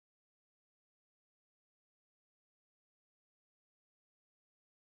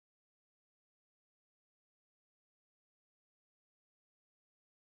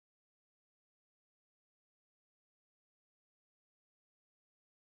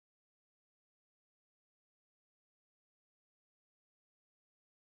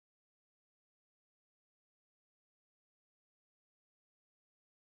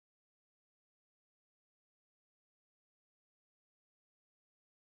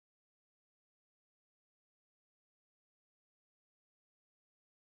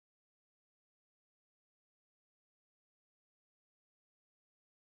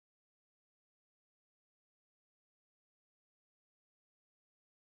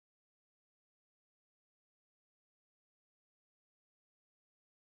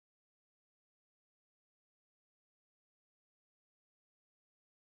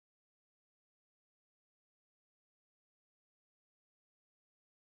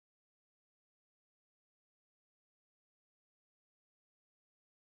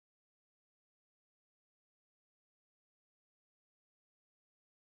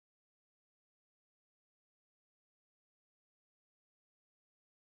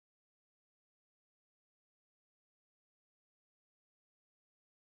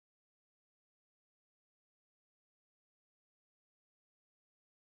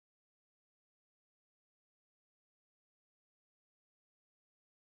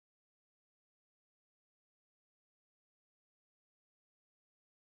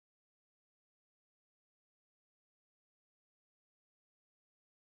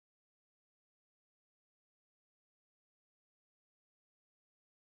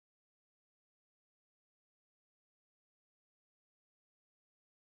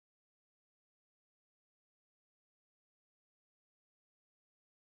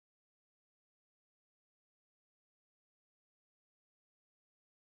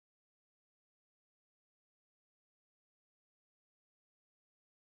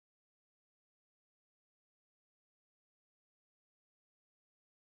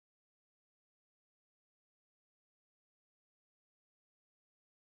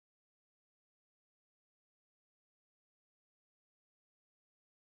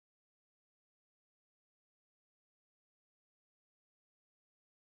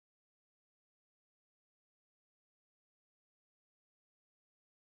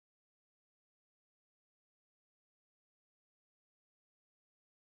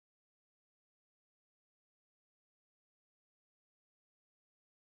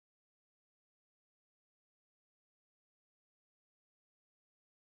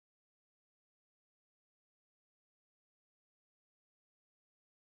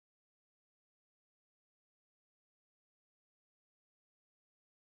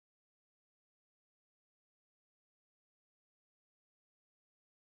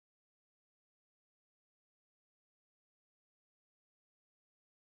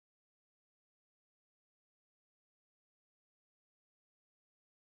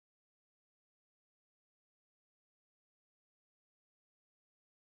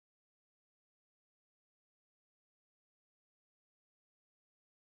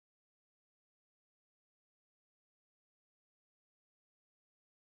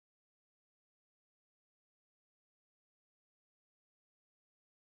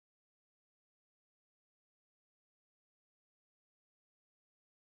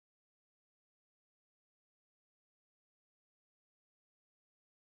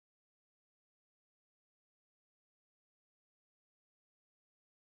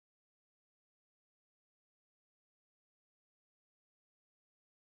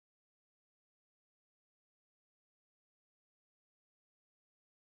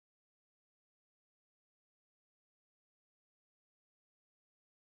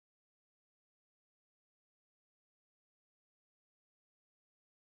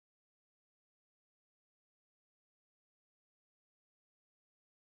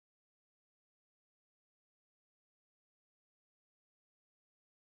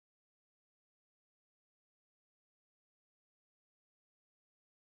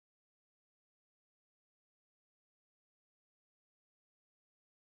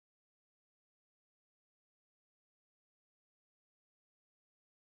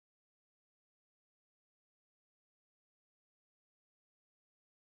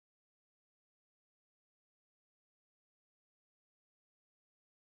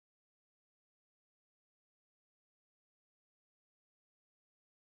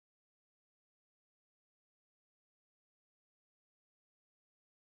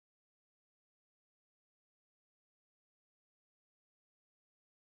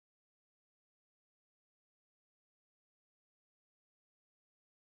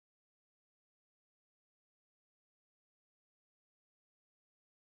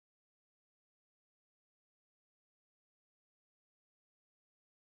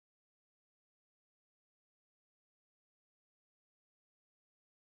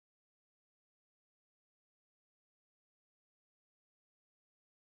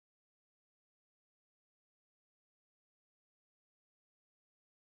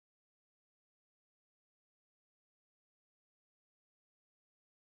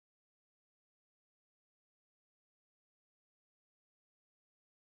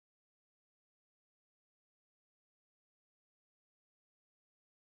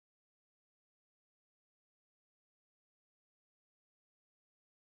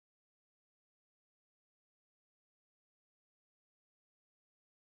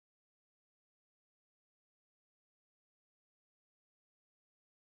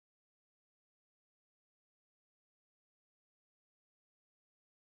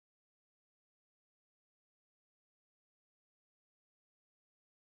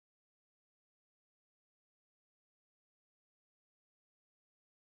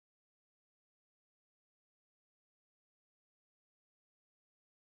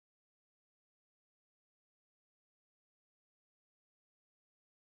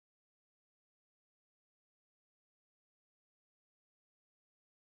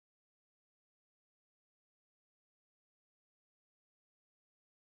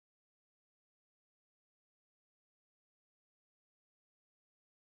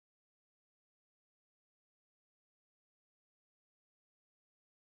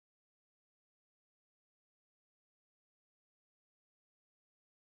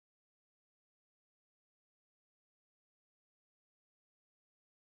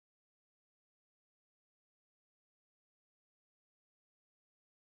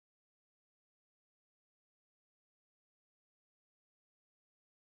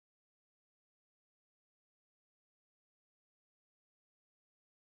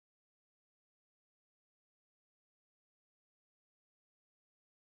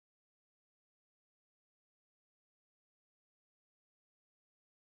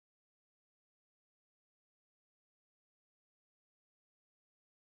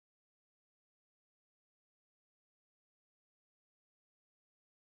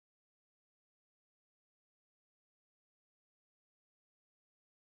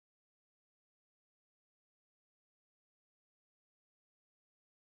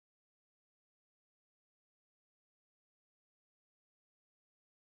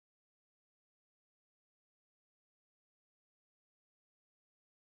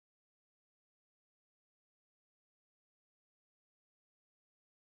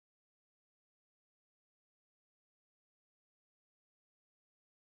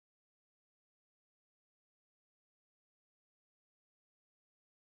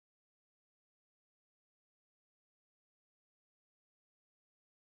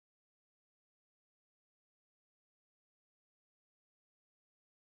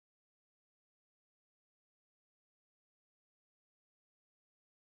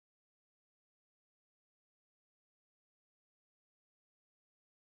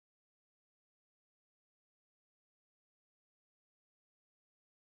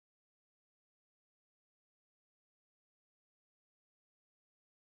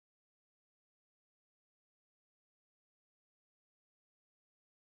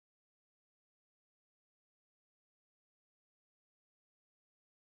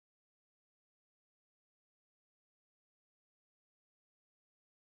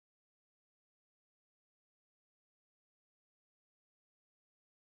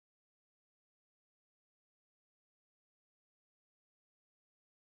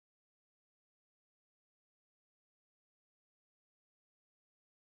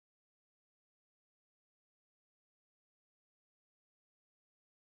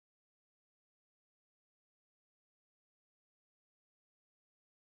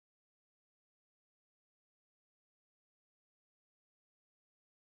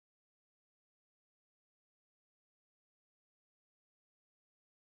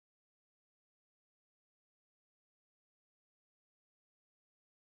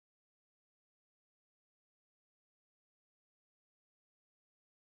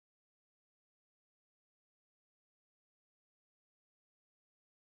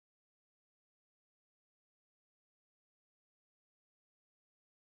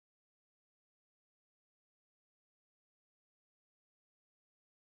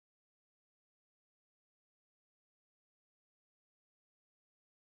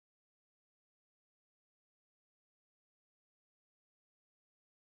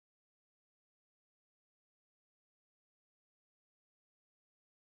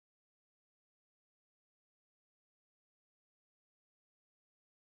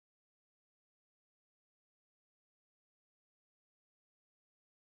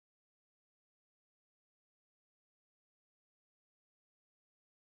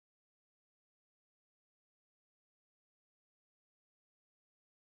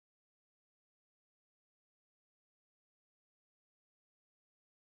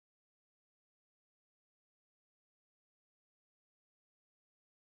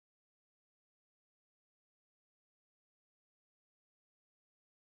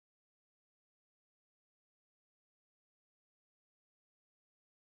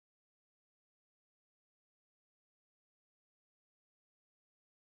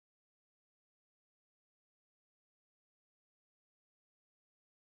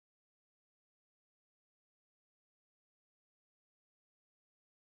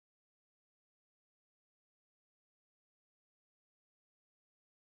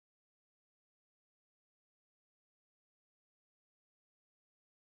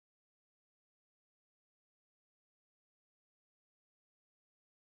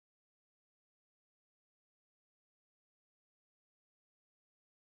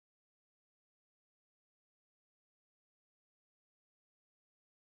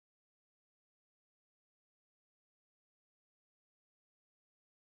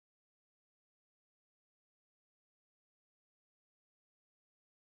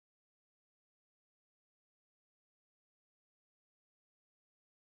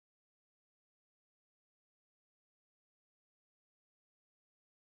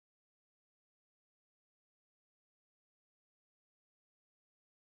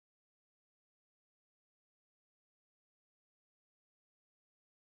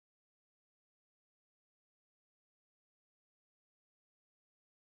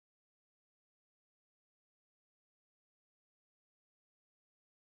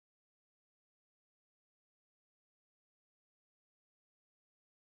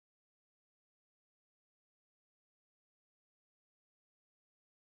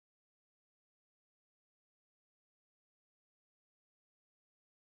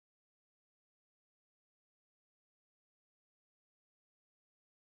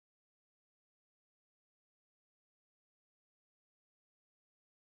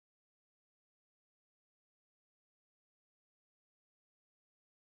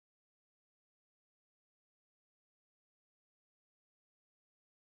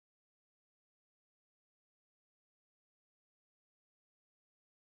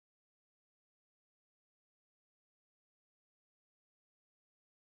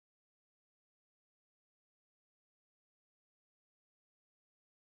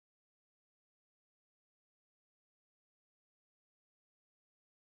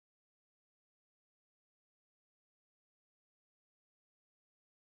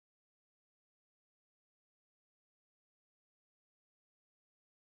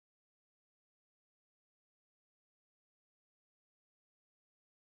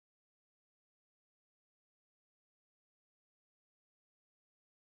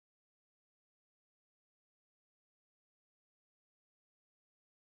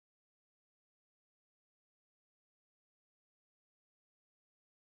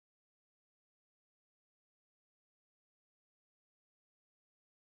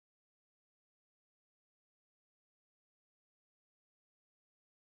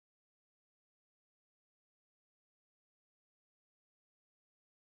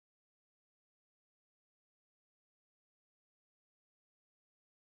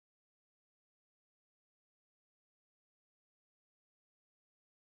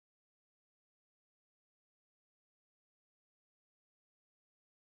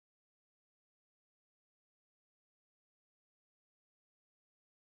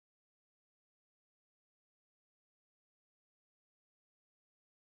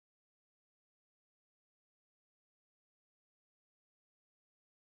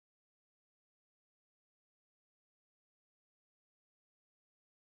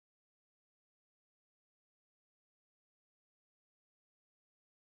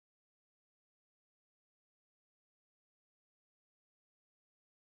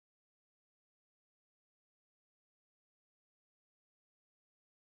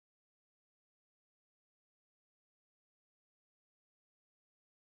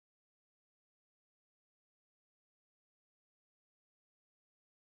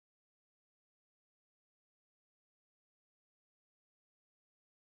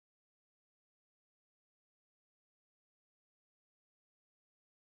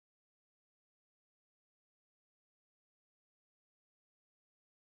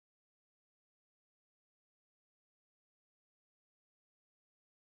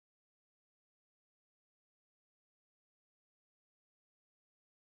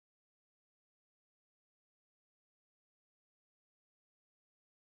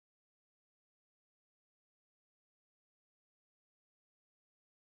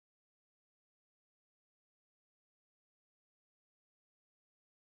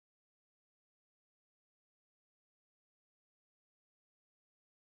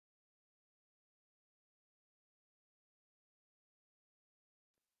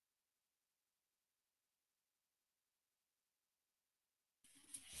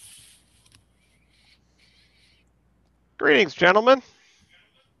Greetings, gentlemen.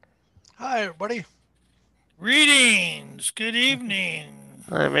 Hi, everybody. Greetings. Good evening.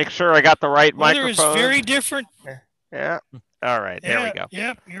 Make sure I got the right Weather is microphone. very different. Yeah. All right. There we Yeah, go.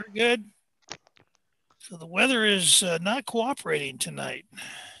 yep, you're good. So the weather is not cooperating tonight. We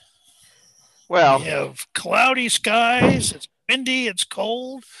Well, have cloudy skies. It's windy. It's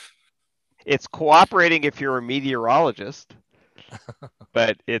cold. it's cooperating if you're a meteorologist,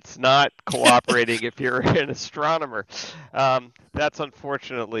 but it's not cooperating if you're an astronomer. That's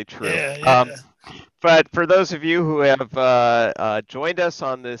unfortunately true. Yeah, yeah. But for those of you who have joined us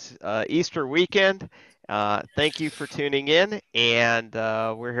on this Easter weekend, thank you for tuning in. And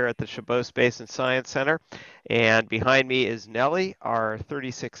we're here at the Chabot Space and Science Center. And behind me is Nellie, our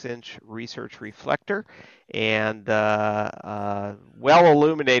 36-inch research reflector, and well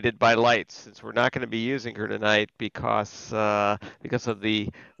illuminated by lights, since we're not going to be using her tonight because of the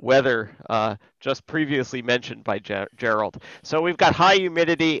weather just previously mentioned by Gerald. So we've got high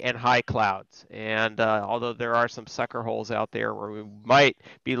humidity and high clouds. And although there are some sucker holes out there where we might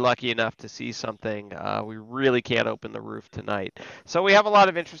be lucky enough to see something, we really can't open the roof tonight. So we have a lot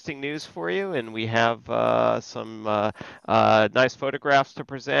of interesting news for you, and we have some nice photographs to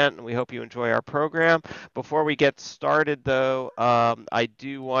present, and we hope you enjoy our program. Before we get started, though, I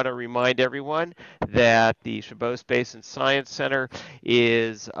do want to remind everyone that the Chabot Space and Science Center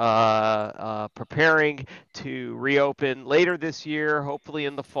is preparing to reopen later this year, hopefully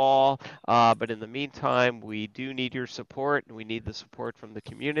in the fall. But in the meantime, we do need your support, and we need the support from the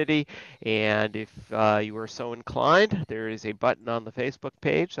community. And if you are so inclined, there is a button on the Facebook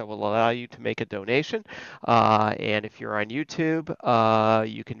page that will allow you to make a donation. And if you're on YouTube,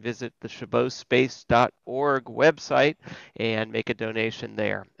 you can visit the chabotspace.org website and make a donation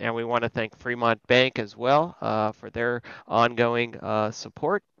there. And we want to thank Fremont Bank as well for their ongoing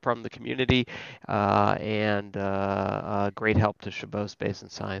support from the community and great help to Chabot Space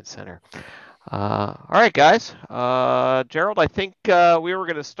and Science Center. All right, guys. Gerald, I think we were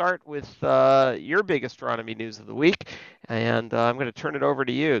going to start with your big astronomy news of the week, and I'm going to turn it over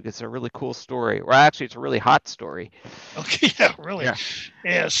to you because it's a really cool story. Well, actually, it's a really hot story. Okay, yeah, really.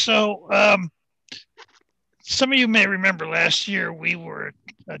 Yeah, so some of you may remember last year we were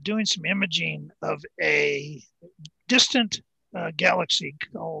doing some imaging of a distant galaxy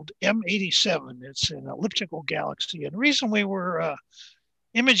called M87. It's an elliptical galaxy. And the reason we were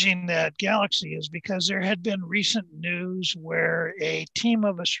imaging that galaxy is because there had been recent news where a team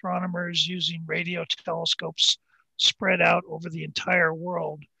of astronomers using radio telescopes spread out over the entire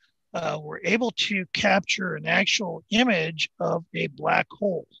world were able to capture an actual image of a black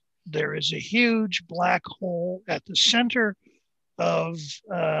hole. There is a huge black hole at the center of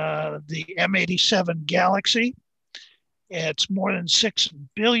the M87 galaxy. It's more than 6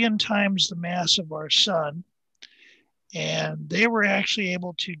 billion times the mass of our sun. And they were actually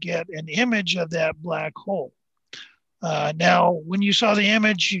able to get an image of that black hole. Now, when you saw the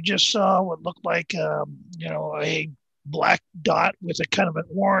image, you just saw what looked like, a black dot with a kind of an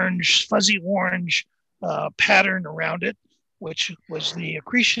orange, fuzzy orange pattern around it, which was the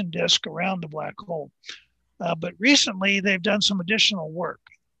accretion disk around the black hole. But recently, they've done some additional work.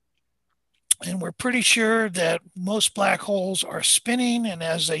 And we're pretty sure that most black holes are spinning, and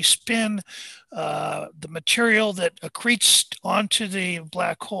as they spin, the material that accretes onto the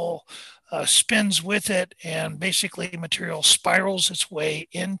black hole spins with it, and basically material spirals its way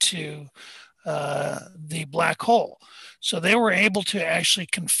into the black hole. So they were able to actually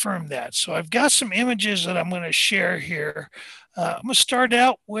confirm that. So I've got some images that I'm going to share here. I'm going to start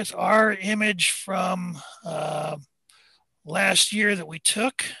out with our image from last year that we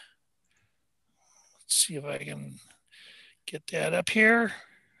took. Let's see if I can get that up here.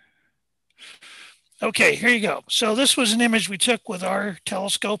 Okay, here you go. So this was an image we took with our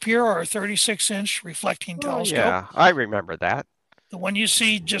telescope here, our 36-inch reflecting telescope. Yeah, I remember that. The one you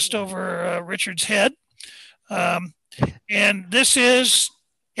see just over Richard's head. And this is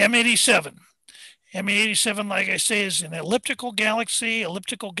M87. M87, like I say, is an elliptical galaxy.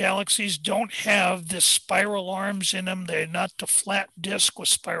 Elliptical galaxies don't have the spiral arms in them. They're not the flat disk with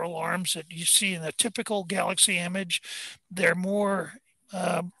spiral arms that you see in a typical galaxy image. They're more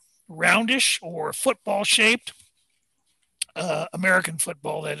roundish or football shaped, American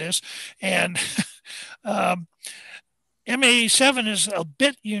football, that is. And M87 is a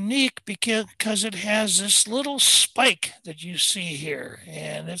bit unique because it has this little spike that you see here.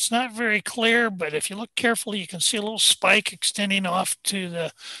 And it's not very clear, but if you look carefully, you can see a little spike extending off to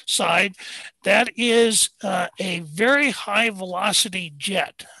the side. That is a very high velocity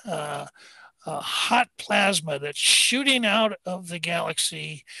jet, hot plasma that's shooting out of the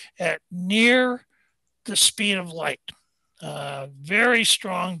galaxy at near the speed of light. very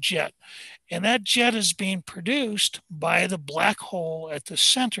strong jet. And that jet is being produced by the black hole at the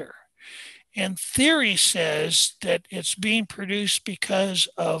center. And theory says that it's being produced because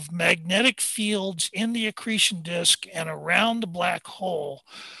of magnetic fields in the accretion disk and around the black hole,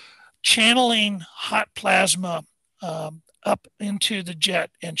 channeling hot plasma up into the jet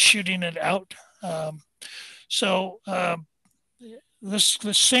and shooting it out. This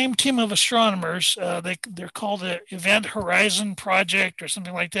the same team of astronomers, they're called the Event Horizon Project or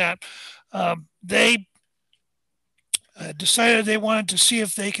something like that. They decided they wanted to see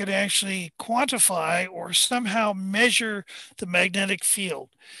if they could actually quantify or somehow measure the magnetic field.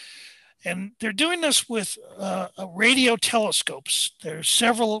 And they're doing this with radio telescopes. There's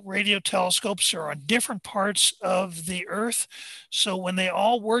several radio telescopes that are on different parts of the Earth. So when they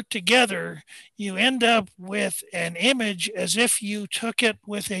all work together, you end up with an image as if you took it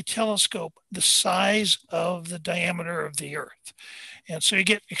with a telescope the size of the diameter of the Earth. And so you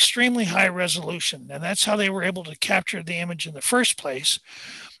get extremely high resolution. And that's how they were able to capture the image in the first place.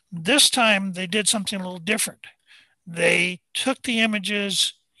 This time they did something a little different. They took the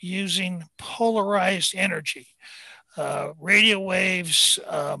images using polarized energy, radio waves,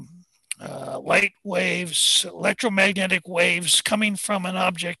 light waves, electromagnetic waves coming from an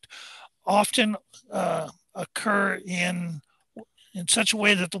object often occur in such a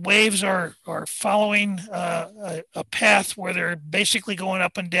way that the waves are following a path where they're basically going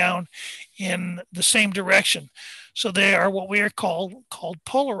up and down in the same direction. So they are what we are called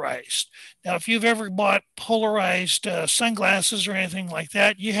polarized. Now, if you've ever bought polarized sunglasses or anything like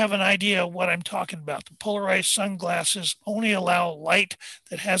that, you have an idea of what I'm talking about. The polarized sunglasses only allow light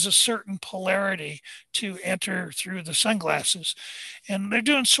that has a certain polarity to enter through the sunglasses. And they're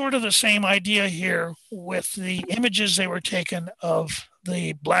doing sort of the same idea here with the images they were taken of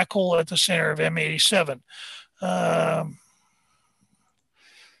the black hole at the center of M87. Let's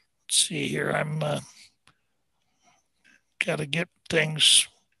see here. I'm got to get things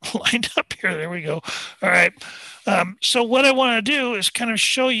lined up here. There we go. All right. So what I want to do is kind of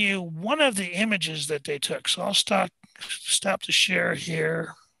show you one of the images that they took. So I'll stop the share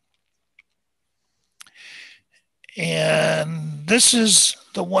here. And this is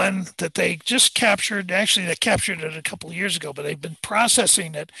the one that they just captured. Actually, they captured it a couple of years ago, but they've been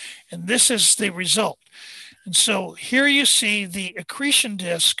processing it. And this is the result. And so here you see the accretion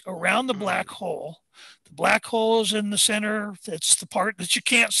disk around the black hole. The black hole is in the center. It's the part that you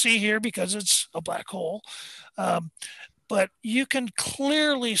can't see here because it's a black hole. But you can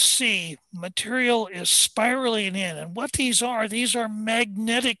clearly see material is spiraling in. And what these are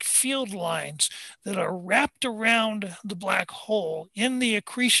magnetic field lines that are wrapped around the black hole in the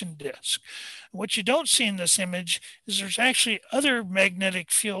accretion disk. What you don't see in this image is there's actually other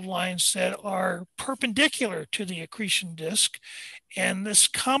magnetic field lines that are perpendicular to the accretion disk. And this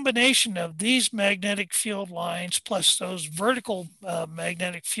combination of these magnetic field lines plus those vertical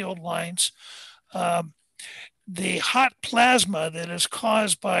magnetic field lines, the hot plasma that is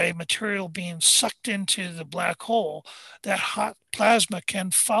caused by material being sucked into the black hole, that hot plasma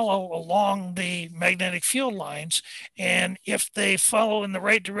can follow along the magnetic field lines. And if they follow in the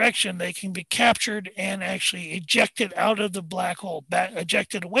right direction, they can be captured and actually ejected out of the black hole,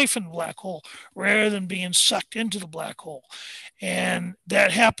 ejected away from the black hole, rather than being sucked into the black hole. And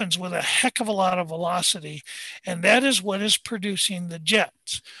that happens with a heck of a lot of velocity. And that is what is producing the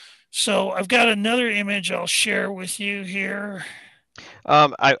jets. So I've got another image I'll share with you here.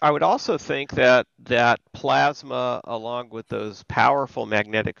 I would also think that plasma, along with those powerful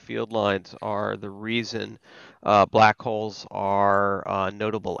magnetic field lines, are the reason black holes are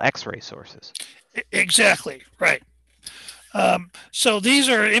notable X-ray sources. Exactly, right. So these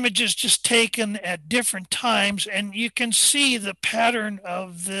are images just taken at different times, and you can see the pattern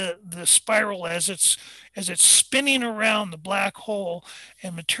of the spiral as it's spinning around the black hole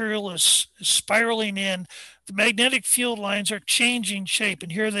and material is spiraling in. The magnetic field lines are changing shape,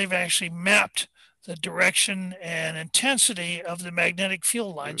 and here they've actually mapped the direction and intensity of the magnetic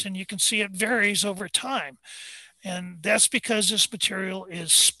field lines, and you can see it varies over time. And that's because this material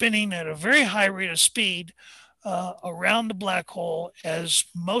is spinning at a very high rate of speed around the black hole, as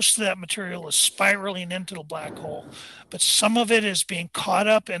most of that material is spiraling into the black hole. But some of it is being caught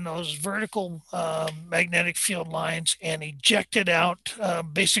up in those vertical magnetic field lines and ejected out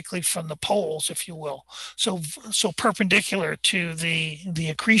basically from the poles, if you will. So perpendicular to the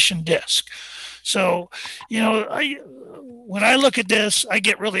accretion disk. So, when I look at this, I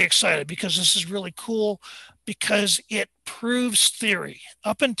get really excited because this is really cool, because it proves theory.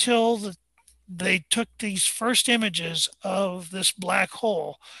 Up until they took these first images of this black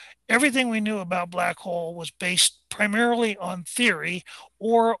hole, everything we knew about black hole was based primarily on theory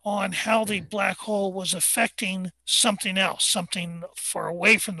or on how the black hole was affecting something else, something far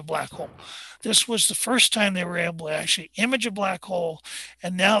away from the black hole. This was the first time they were able to actually image a black hole,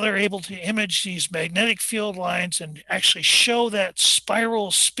 and now they're able to image these magnetic field lines and actually show that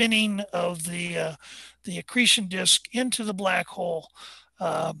spiral spinning of the accretion disk into the black hole,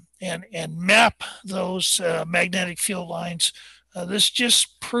 and map those magnetic field lines. This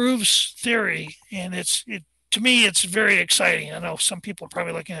just proves theory, and to me, it's very exciting. I know some people are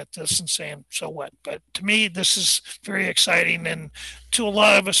probably looking at this and saying, so what? But to me, this is very exciting. And to a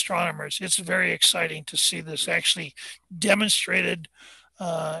lot of astronomers, it's very exciting to see this actually demonstrated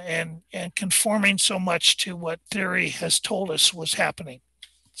and conforming so much to what theory has told us was happening.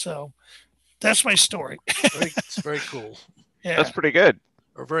 So that's my story. It's very cool. Yeah. That's pretty good.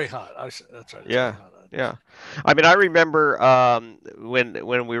 Or very hot. That's right. Yeah. Yeah. I mean, I remember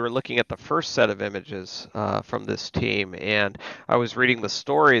when we were looking at the first set of images from this team, and I was reading the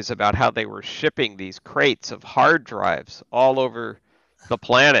stories about how they were shipping these crates of hard drives all over the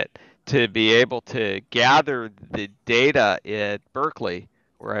planet to be able to gather the data at Berkeley,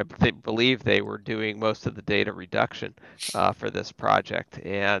 where I believe they were doing most of the data reduction for this project.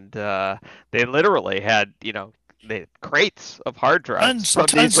 And they literally had, the crates of hard drives from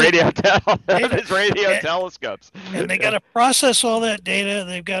these radio telescopes. And they got to process all that data.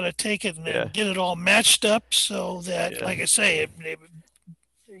 They've got to take it and get it all matched up so that, like I say,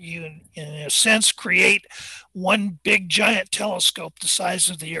 you, in a sense, create one big giant telescope the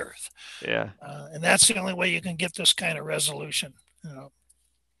size of the Earth. Yeah. And that's the only way you can get this kind of resolution.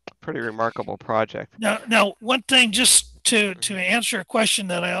 Pretty remarkable project. Now, one thing, just to answer a question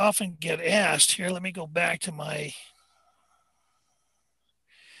that I often get asked here, let me go back to my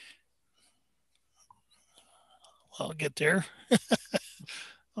I'll get there.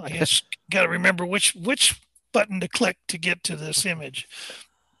 I guess got to remember which button to click to get to this image.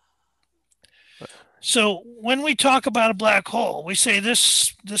 So when we talk about a black hole, we say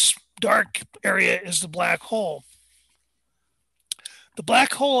this dark area is the black hole. The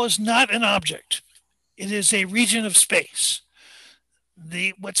black hole is not an object. It is a region of space.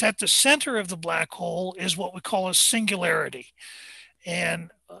 What's at the center of the black hole is what we call a singularity.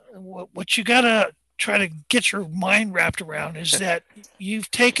 And what you got to try to get your mind wrapped around is that you've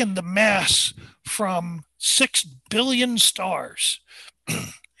taken the mass from 6 billion stars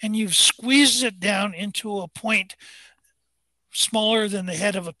and you've squeezed it down into a point smaller than the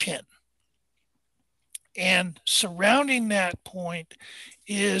head of a pin. And surrounding that point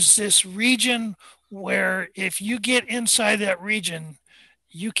is this region where if you get inside that region,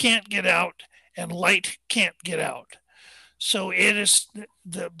 you can't get out and light can't get out. So it is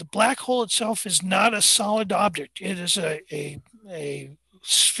the black hole itself is not a solid object. It is a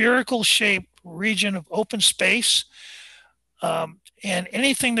spherical shaped region of open space. And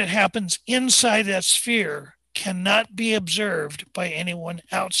anything that happens inside that sphere cannot be observed by anyone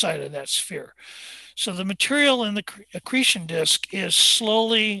outside of that sphere. So the material in the accretion disk is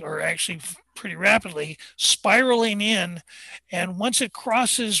slowly, or actually pretty rapidly, spiraling in. And once it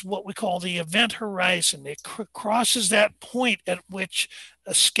crosses what we call the event horizon, it crosses that point at which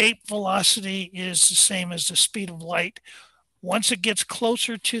escape velocity is the same as the speed of light. Once it gets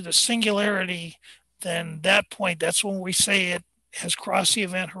closer to the singularity, then that point, that's when we say it has crossed the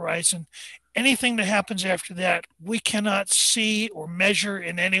event horizon. Anything that happens after that, we cannot see or measure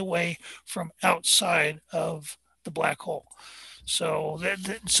in any way from outside of the black hole. So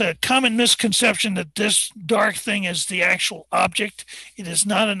it's a common misconception that this dark thing is the actual object. It is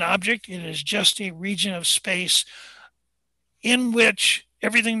not an object. It is just a region of space in which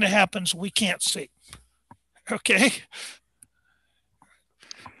everything that happens we can't see. Okay?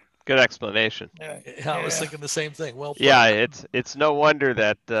 Good explanation. I was thinking the same thing. Well put. Yeah, it's no wonder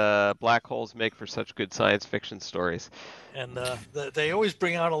that black holes make for such good science fiction stories. And they always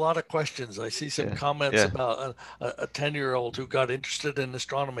bring out a lot of questions. I see some comments about a 10-year-old who got interested in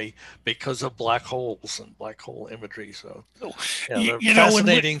astronomy because of black holes and black hole imagery. So, they're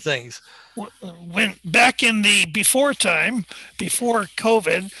fascinating things. When back in the before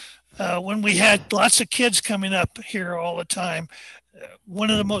COVID, when we had lots of kids coming up here all the time, one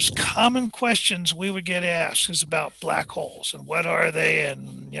of the most common questions we would get asked is about black holes and what are they,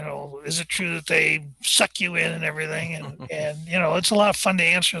 and is it true that they suck you in and everything, and it's a lot of fun to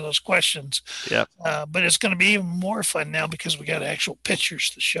answer those questions. Yeah. But it's going to be even more fun now because we got actual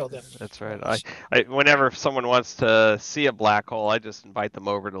pictures to show them. That's right. I whenever someone wants to see a black hole, I just invite them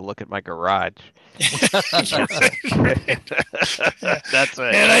over to look at my garage. That's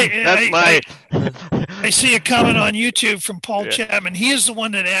it. I see a comment on YouTube from Paul Chapman. He is the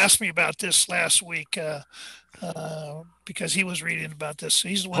one that asked me about this last week because he was reading about this. So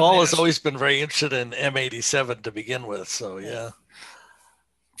he's the one. Paul has always been very interested in M87 to begin with. So yeah.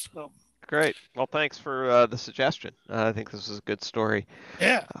 So great. Well, thanks for the suggestion. I think this is a good story.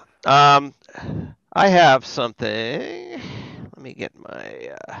 Yeah. I have something. Let me get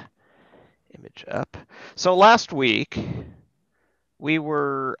my image up. So last week we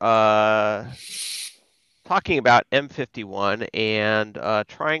were talking about M51 and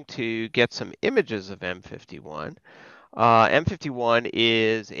trying to get some images of M51. M51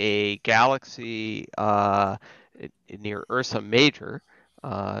 is a galaxy near Ursa Major,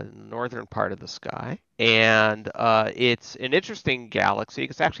 northern part of the sky, and it's an interesting galaxy.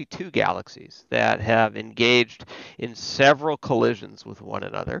 It's actually two galaxies that have engaged in several collisions with one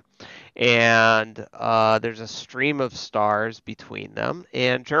another, and there's a stream of stars between them.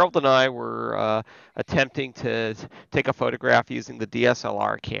 And Gerald and I were attempting to take a photograph using the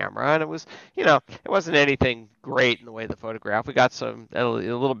DSLR camera, and it was, it wasn't anything great in the way of the photograph. We got a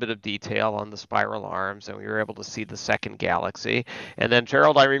little bit of detail on the spiral arms, and we were able to see the second galaxy. And then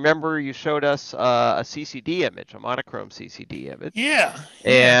Gerald, I remember you showed us a CCD image, a monochrome CCD image. Yeah.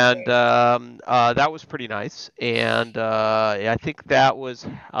 And that was pretty nice. And I think that was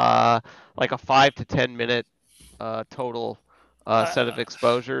like a 5 to 10 minute total set of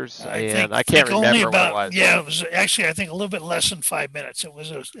exposures, and I can't remember what it was. Yeah, it was actually, I think, a little bit less than 5 minutes. It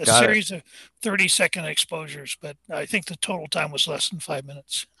was a series of 30-second exposures, but I think the total time was less than 5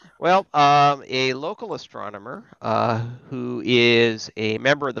 minutes. Well, a local astronomer who is a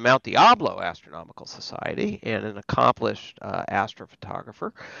member of the Mount Diablo Astronomical Society and an accomplished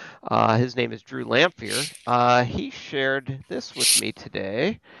astrophotographer, his name is Drew Lamphere. He shared this with me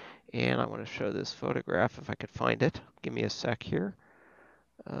today. And I want to show this photograph if I could find it. Give me a sec here.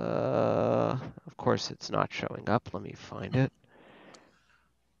 Of course, it's not showing up. Let me find it.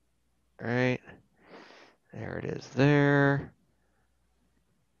 All right. There it is there.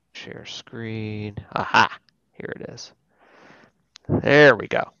 Share screen. Aha! Here it is. There we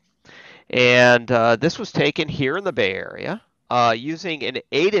go. And this was taken here in the Bay Area using an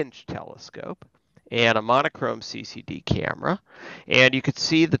 8-inch telescope and a monochrome CCD camera. And you could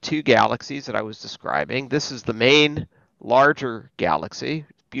see the two galaxies that I was describing. This is the main larger galaxy,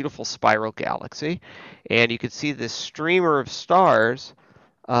 beautiful spiral galaxy. And you could see this streamer of stars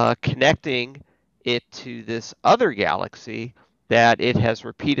connecting it to this other galaxy that it has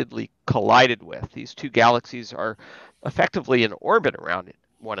repeatedly collided with. These two galaxies are effectively in orbit around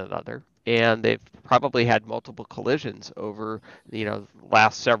one another, and they've probably had multiple collisions over the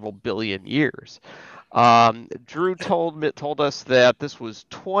last several billion years. Drew told us that this was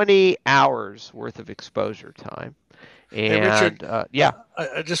 20 hours worth of exposure time. And hey, Richard, yeah,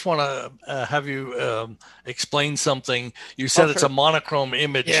 I just want to have you explain something. You said it's a monochrome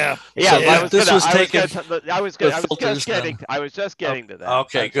image. Yeah, so yeah. This was taken. I was just getting to that.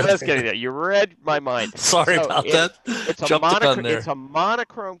 Okay, good. Just getting that. You read my mind. Sorry about that. It's a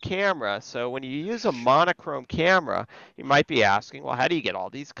monochrome camera. So when you use a monochrome camera, you might be asking, well, how do you get all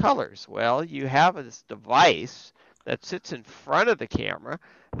these colors? Well, you have this device that sits in front of the camera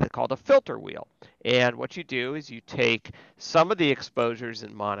that's called a filter wheel. And what you do is you take some of the exposures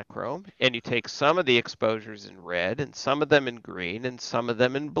in monochrome, and you take some of the exposures in red, and some of them in green, and some of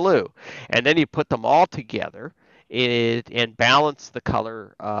them in blue. And then you put them all together and balance the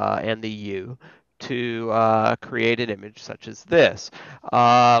color and the hue to create an image such as this.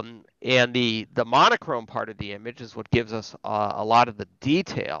 And the monochrome part of the image is what gives us a lot of the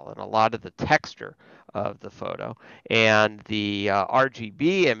detail and a lot of the texture of the photo. And the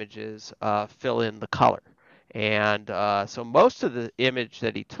RGB images fill in the color. And so most of the image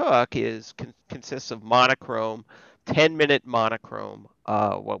that he took consists of monochrome, 10-minute monochrome,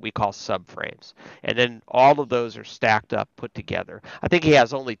 what we call subframes. And then all of those are stacked up, put together. I think he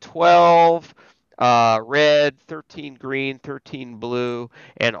has only 12 red, 13 green, 13 blue,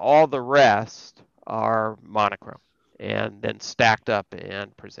 and all the rest are monochrome, and then stacked up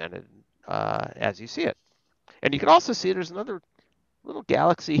and presented as you see it. And you can also see there's another little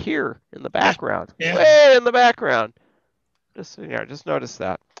galaxy here in the background, way in the background. Just notice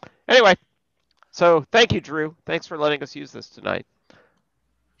that. Anyway, so thank you, Drew. Thanks for letting us use this tonight.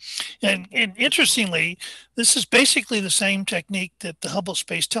 And interestingly, this is basically the same technique that the Hubble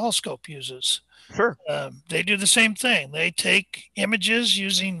Space Telescope uses. Sure. They do the same thing. They take images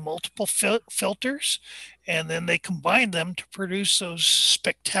using multiple filters, and then they combine them to produce those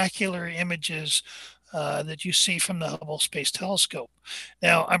spectacular images that you see from the Hubble Space Telescope.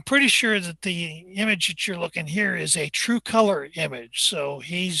 Now, I'm pretty sure that the image that you're looking here is a true color image. So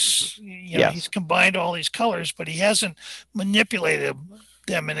he's, he's combined all these colors, but he hasn't manipulated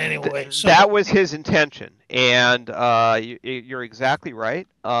them in any way. So that was his intention, and you're exactly right.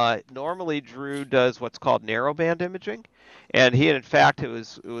 Normally, Drew does what's called narrowband imaging, and he, in fact, it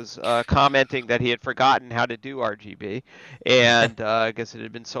was commenting that he had forgotten how to do RGB, and I guess it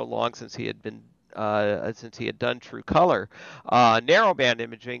had been so long since he had done true color. Narrowband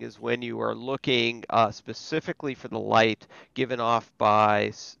imaging is when you are looking specifically for the light given off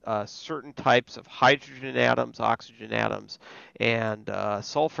by certain types of hydrogen atoms, oxygen atoms, and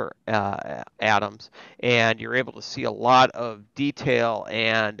sulfur atoms, and you're able to see a lot of detail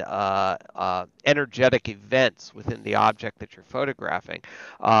and energetic events within the object that you're photographing,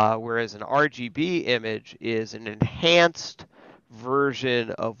 whereas an RGB image is an enhanced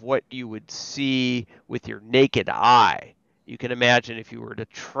version of what you would see with your naked eye. You can imagine if you were to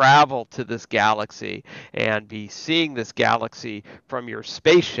travel to this galaxy and be seeing this galaxy from your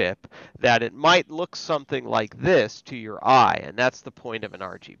spaceship, that it might look something like this to your eye, and that's the point of an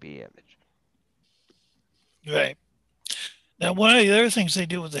RGB image. Right. Now, one of the other things they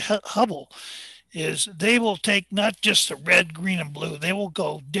do with the Hubble is they will take not just the red, green, and blue, they will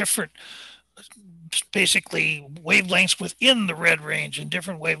go different, basically wavelengths within the red range and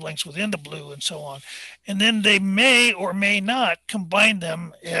different wavelengths within the blue and so on. And then they may or may not combine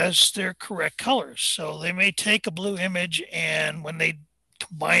them as their correct colors. So they may take a blue image, and when they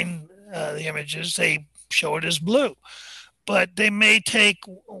combine the images, they show it as blue. But they may take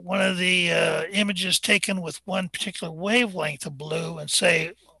one of the images taken with one particular wavelength of blue and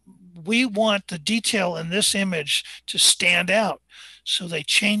say, we want the detail in this image to stand out. So they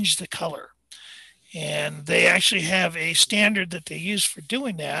change the color. And they actually have a standard that they use for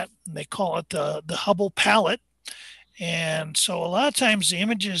doing that. And they call it the Hubble palette. And so a lot of times the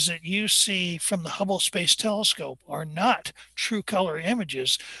images that you see from the Hubble Space Telescope are not true color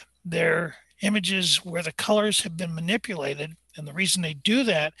images. They're images where the colors have been manipulated. And the reason they do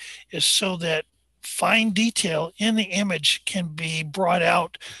that is so that fine detail in the image can be brought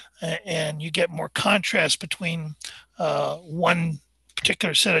out, and you get more contrast between one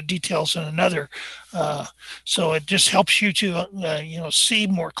particular set of details and another. So it just helps you to see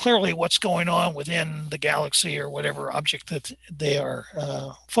more clearly what's going on within the galaxy or whatever object that they are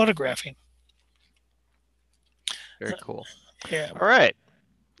photographing. Very cool. Yeah. All right.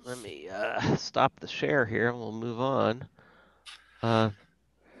 Let me stop the share here and we'll move on.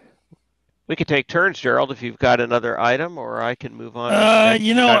 We could take turns, Gerald, if you've got another item, or I can move on. I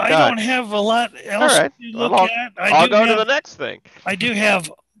don't have a lot else to look at. I'll go to the next thing. I do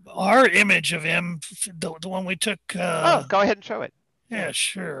have our image of him, the one we took. Go ahead and show it. Yeah,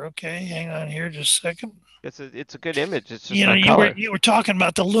 sure. Okay, hang on here just a second. It's a good image. It's just you were talking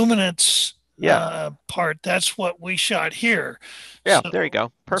about the luminance part. That's what we shot here. Yeah, there you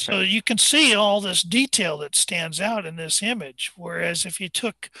go. Perfect. So you can see all this detail that stands out in this image. Whereas if you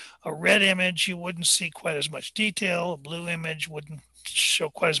took a red image, you wouldn't see quite as much detail. A blue image wouldn't show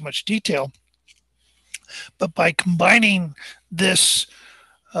quite as much detail. But by combining this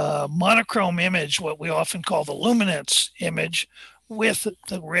monochrome image, what we often call the luminance image, with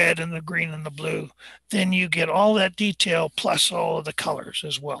the red and the green and the blue, then you get all that detail plus all of the colors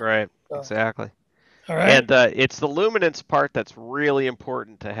as well. Right, exactly. All right. And it's the luminance part that's really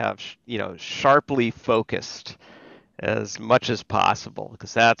important to have, sharply focused as much as possible,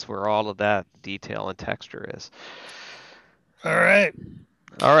 because that's where all of that detail and texture is. All right.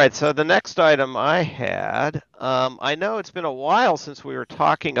 All right, so the next item I had, I know it's been a while since we were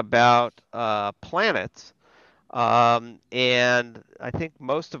talking about planets, and I think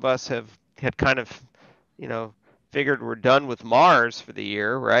most of us had kind of, figured we're done with Mars for the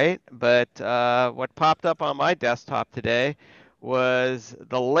year, right? But what popped up on my desktop today was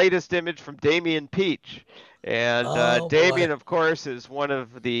the latest image from Damian Peach. And Damian, of course, is one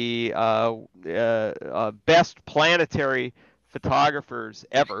of the best planetary photographers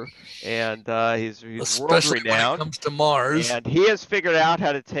ever, and he's world renowned when it comes to Mars. And he has figured out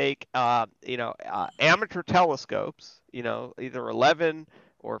how to take amateur telescopes, either 11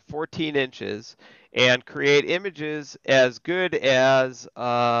 or 14 inches, and create images as good as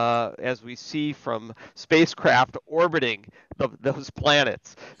we see from spacecraft orbiting those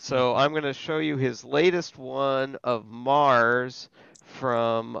planets. So I'm going to show you his latest one of Mars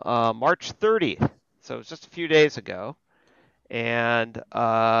from March 30th. So it's just a few days ago. And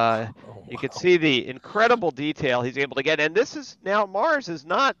you can see the incredible detail he's able to get. And this is now, Mars is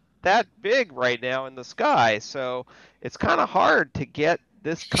not that big right now in the sky, so it's kind of hard to get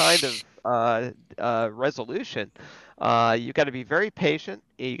this kind resolution, you've got to be very patient.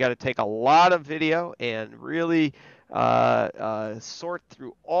 You got to take a lot of video and really sort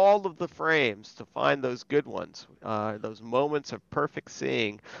through all of the frames to find those good ones, those moments of perfect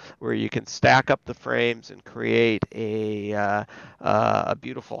seeing where you can stack up the frames and create a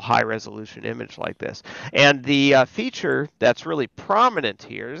beautiful high resolution image like this. And the feature that's really prominent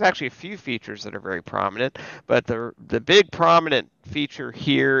here, there's actually a few features that are very prominent, but the big prominent feature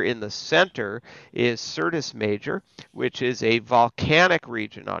here in the center is Syrtis Major, which is a volcanic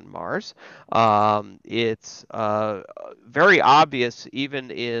region on Mars. It's very obvious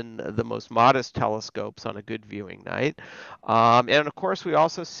even in the most modest telescopes on a good viewing night. And of course, we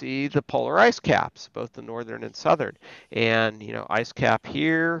also see the polar ice caps, both the northern and southern. And, ice cap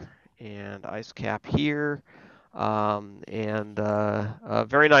here and ice cap here. And a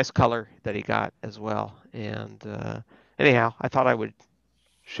very nice color that he got as well. And anyhow, I thought I would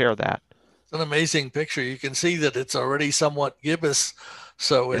share that. It's an amazing picture. You can see that it's already somewhat gibbous,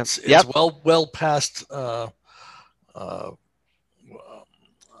 so Yep. it's well past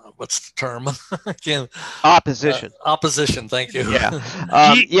what's the term? Again, opposition. Opposition. Thank you. Yeah.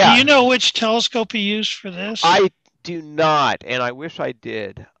 Do you know which telescope he used for this? I do not, and I wish I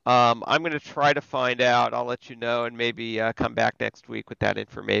did. I'm going to try to find out. I'll let you know, and maybe come back next week with that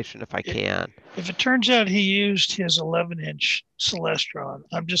information if I can. If it turns out he used his 11-inch Celestron,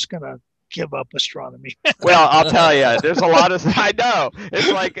 I'm just going to give up astronomy. Well, I'll tell you, there's a lot of, I know,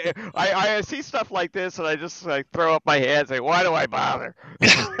 it's like, I see stuff like this and I just like throw up my hands and say, why do I bother?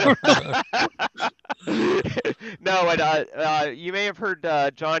 No, and you may have heard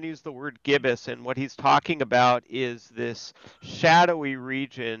John use the word gibbous, and what he's talking about is this shadowy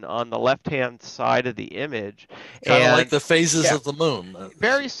region on the left-hand side of the image. Kind of like the phases of the moon.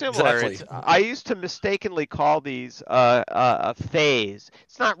 Very similar. Exactly. I used to mistakenly call these a phase.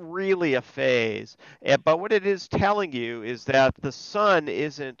 It's not really a phase, but what it is telling you is that the sun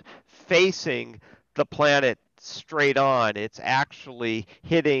isn't facing the planet straight on. It's actually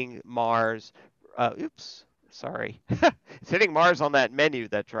hitting Mars. Oops, sorry. It's hitting Mars on that menu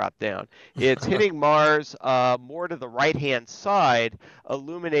that dropped down. It's hitting Mars more to the right-hand side,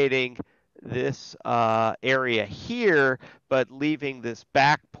 illuminating this area here, but leaving this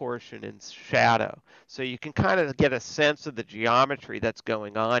back portion in shadow. So you can kind of get a sense of the geometry that's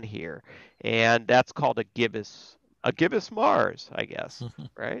going on here. And that's called a gibbous Mars, I guess,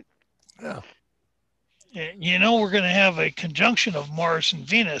 right? Yeah. We're going to have a conjunction of Mars and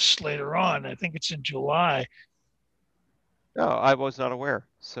Venus later on. I think it's in July. No, I was not aware.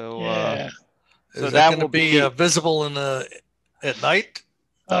 So, yeah. So is that going to be visible at night?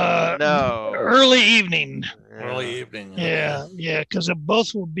 No. Early evening. Early evening. Yeah, because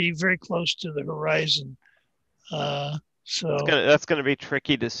both will be very close to the horizon. So that's going to be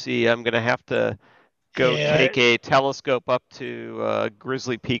tricky to see. I'm going to have to go take a telescope up to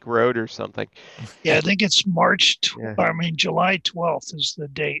Grizzly Peak Road or something. Yeah, I think it's July 12th is the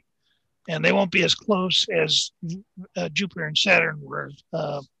date. And they won't be as close as Jupiter and Saturn were,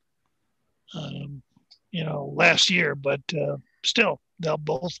 last year. But still, they'll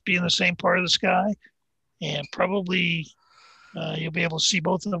both be in the same part of the sky. And probably you'll be able to see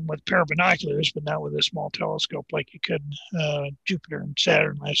both of them with pair of binoculars, but not with a small telescope like you could Jupiter and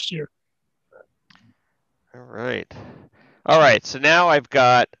Saturn last year. All right. So now I've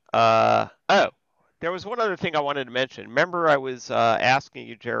got, there was one other thing I wanted to mention. Remember I was asking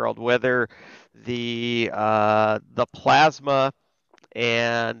you, Gerald, whether the plasma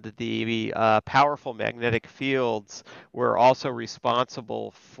and the powerful magnetic fields were also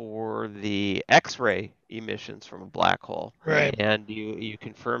responsible for the X-ray emissions from a black hole. Right. And you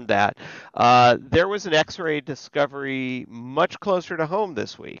confirmed that. There was an X-ray discovery much closer to home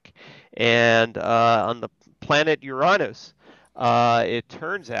this week. And on the planet Uranus, it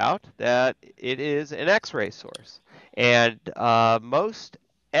turns out that it is an X-ray source. And most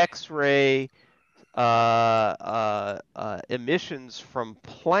X-ray emissions from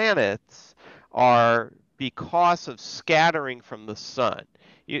planets are because of scattering from the sun.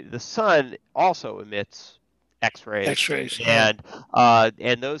 The sun also emits X-rays, and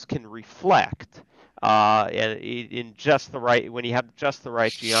those can reflect and in just the right, when you have just the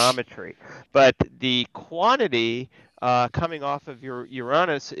right geometry. But the quantity coming off of your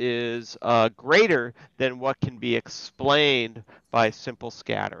Uranus is greater than what can be explained by simple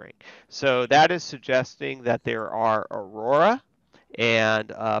scattering. So that is suggesting that there are aurora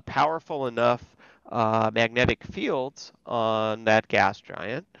and powerful enough magnetic fields on that gas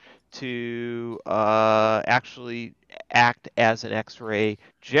giant to actually act as an X-ray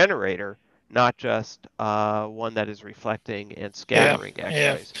generator not just one that is reflecting and scattering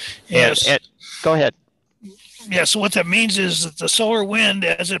X-rays. Yes. And go ahead. Yeah, so what that means is that the solar wind,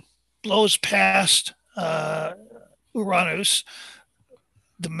 as it blows past Uranus,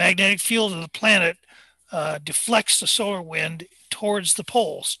 the magnetic field of the planet deflects the solar wind towards the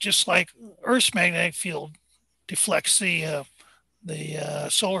poles, just like Earth's magnetic field deflects the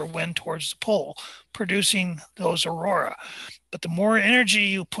solar wind towards the pole, producing those aurora. But the more energy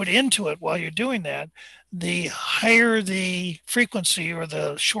you put into it while you're doing that, the higher the frequency or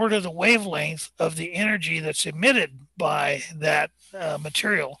the shorter the wavelength of the energy that's emitted by that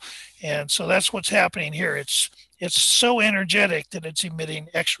material. And so that's what's happening here. It's so energetic that it's emitting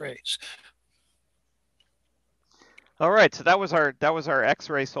X-rays. All right, so that was our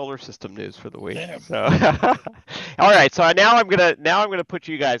X-ray solar system news for the week. Yeah. So, all right, so now I'm gonna put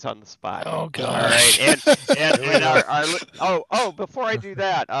you guys on the spot. Oh gosh. All right, and before I do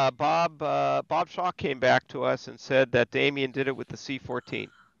that, Bob Shaw came back to us and said that Damien did it with the C-14.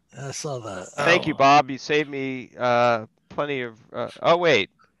 I saw that. Thank you, Bob. You saved me plenty of. Oh wait.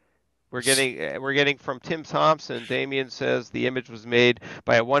 We're getting from Tim Thompson. Damien says the image was made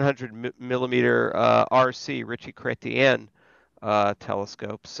by a 100 millimeter RC Richie Chrétien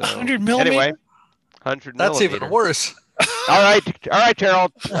telescope. So 100 millimeter. Anyway, 100 That's millimeter. even worse. All right,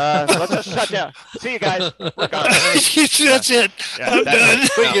 Gerald. Let's just shut down. See you guys. We're gone. That's it. Yeah, I'm done.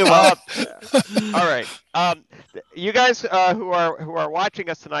 We give up. All right. You guys who are watching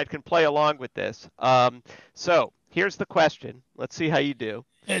us tonight can play along with this. So here's the question. Let's see how you do.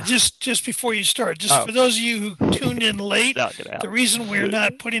 Just before you start, for those of you who tuned in late, the reason we're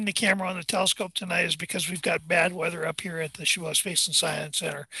not putting the camera on the telescope tonight is because we've got bad weather up here at the Chabot Space and Science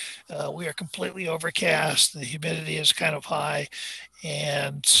Center. We are completely overcast. The humidity is kind of high.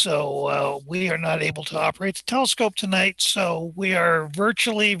 And so we are not able to operate the telescope tonight. So we are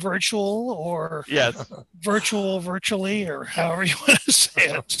virtual or virtually, or however you want to say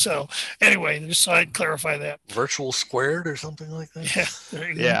it. So anyway, just so I'd clarify that. Virtual squared or something like that. Yeah.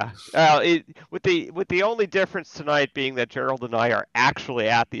 There you go. Yeah. With the only difference tonight being that Gerald and I are actually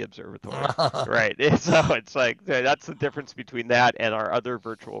at the observatory, right? So it's like that's the difference between that and our other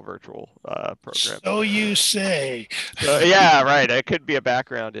virtual program. So you say. Yeah, right. It could be a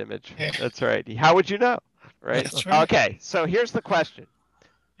background image. Yeah. That's right. How would you know? Right? That's right. Okay, so here's the question.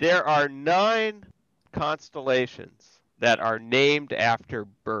 There are 9 constellations that are named after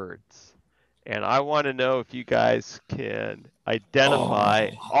birds. And I want to know if you guys can identify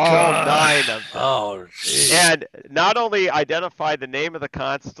all 9 of them. Oh, geez. And not only identify the name of the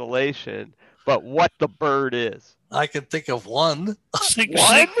constellation, but what the bird is. I can think of one.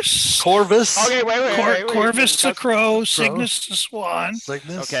 Corvus. Okay, wait. Corvus the crow, Cygnus the swan.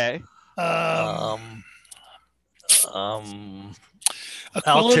 Cygnus. Okay.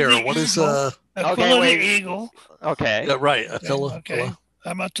 Altair. What is Aquila the eagle. Okay. Yeah, right. Aquila. Okay.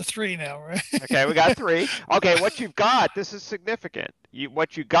 I'm up to 3 now, right? Okay, we got 3. Okay, what you've got, this is significant.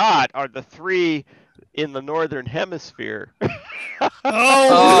 What you got are the 3 in the northern hemisphere.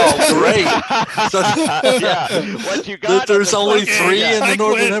 Oh, great! Yeah, what you got? There's only 3 in the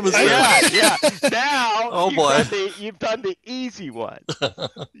northern hemisphere. Yeah. Now, boy, you've done the easy one.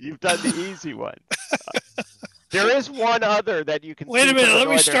 There is one other that you can. Wait a minute. Let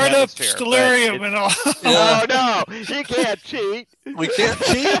me start up Stellarium and all. Oh no, you can't cheat. We can't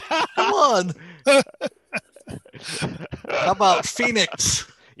cheat. Come on. How about Phoenix?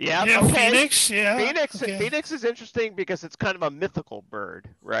 Yeah, okay. Phoenix, yeah. Phoenix is interesting because it's kind of a mythical bird,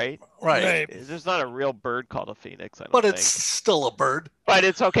 right? Right. There's not a real bird called a phoenix, I don't think. But it's still a bird. But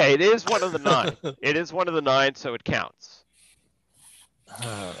it's okay. It is one of the 9. It is one of the 9, so it counts.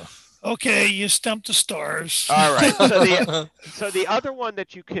 Okay, you stumped the stars. All right. So the other one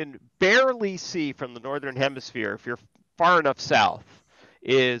that you can barely see from the northern hemisphere, if you're far enough south,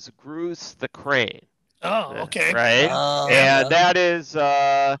 is Grus the crane. Oh, okay. Right, and that is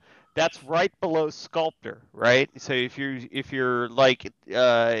that's right below Sculptor, right? So if you're like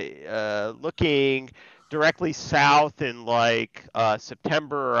looking directly south in like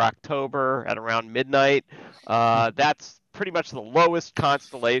September or October at around midnight, that's pretty much the lowest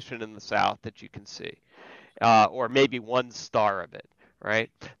constellation in the south that you can see, or maybe 1 star of it, right?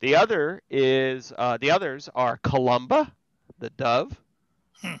 The others are Columba, the dove,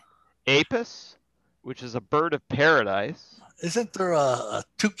 Apis, which is a bird of paradise. Isn't there a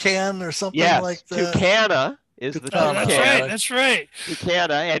toucan or something like that? Yes, toucana is the toucan. That's right.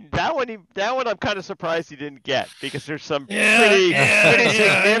 Toucana, and that one I'm kind of surprised you didn't get because there's some pretty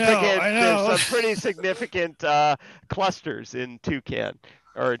significant clusters in toucan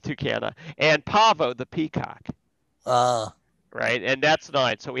or toucana, and Pavo the peacock. right? And that's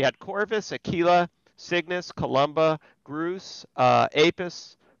 9. So we had Corvus, Aquila, Cygnus, Columba, Grus,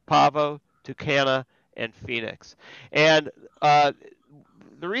 Apis, Pavo, Tucana, and Phoenix. And the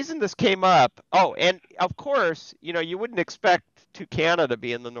reason this came up, oh, and of course, you wouldn't expect Tucana to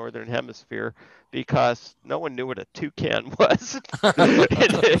be in the northern hemisphere because no one knew what a toucan was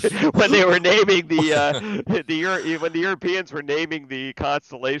when they were naming when the Europeans were naming the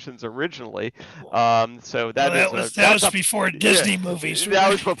constellations originally. So that was before Disney movies. That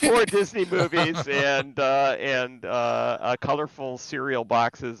was before Disney movies and colorful cereal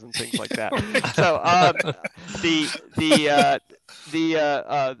boxes and things like that. So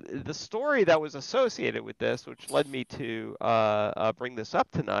the story that was associated with this, which led me to bring this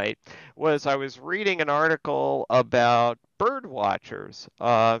up tonight, was I was reading an article about bird watchers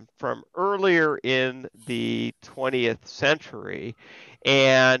from earlier in the 20th century,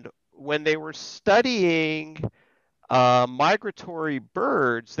 and when they were studying migratory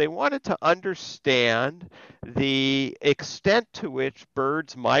birds, they wanted to understand the extent to which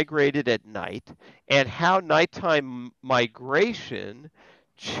birds migrated at night and how nighttime migration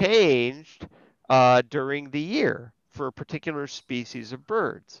changed during the year for a particular species of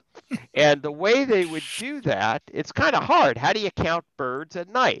birds. And the way they would do that, it's kind of hard. How do you count birds at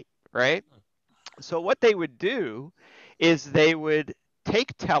night, right? So what they would do is they would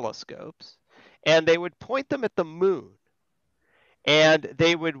take telescopes and they would point them at the moon, and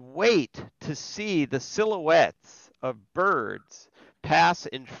they would wait to see the silhouettes of birds pass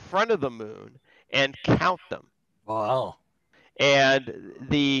in front of the moon and count them. Wow. And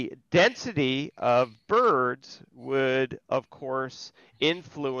the density of birds would, of course,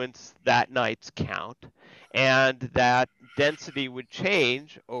 influence that night's count, and that density would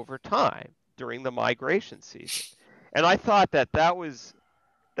change over time during the migration season. And I thought that was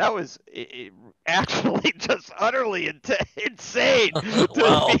actually just utterly insane.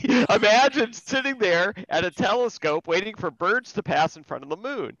 Wow. Imagine sitting there at a telescope waiting for birds to pass in front of the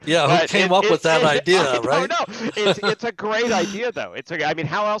moon. Yeah, who came up with that idea, right? I don't know. It's a great idea, though. I mean,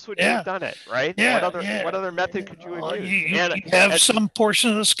 how else would you have done it, right? Yeah, what other method could you have used? You have some portion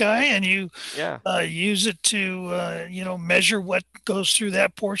of the sky, and you use it to measure what goes through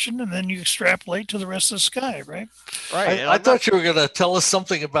that portion, and then you extrapolate to the rest of the sky, right? Right. I thought you were going to tell us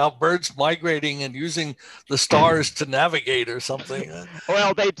something about birds migrating and using the stars to navigate or something.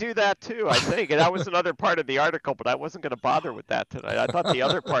 Well, they do that too, I think. And that was another part of the article, but I wasn't going to bother with that tonight. I thought the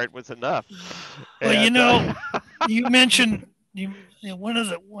other part was enough. Well, you mentioned one of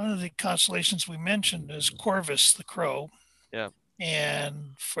the constellations we mentioned is Corvus, the crow. Yeah.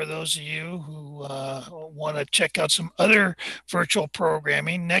 And for those of you who want to check out some other virtual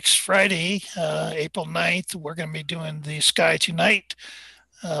programming, next Friday, April 9th, we're going to be doing the Sky Tonight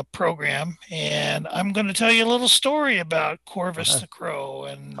program. And I'm going to tell you a little story about Corvus the crow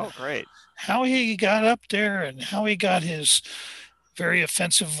and great. How he got up there and how he got his very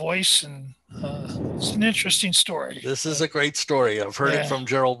offensive voice. And it's an interesting story. This is a great story. I've heard it from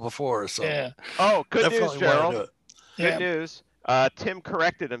Gerald before. So Oh, good news, Gerald. Good news. Tim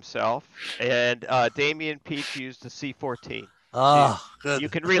corrected himself, and Damian Peach used a C14. Good. You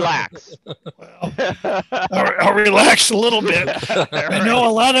can relax. Well, I'll relax a little bit. I know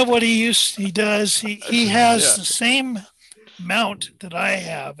a lot of what he does. He has the same mount that I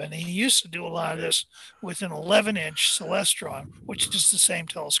have, and he used to do a lot of this with an 11-inch Celestron, which is the same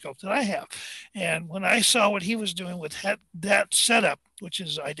telescope that I have. And when I saw what he was doing with that setup, which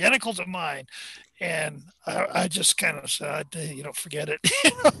is identical to mine, and I just kind of said, forget it.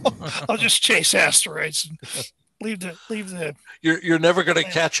 I'll just chase asteroids and leave the. You're never going to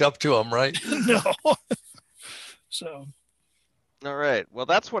catch up to them, right? No. So. All right. Well,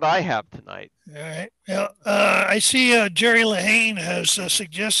 that's what I have tonight. All right. Well, I see Jerry Lehane has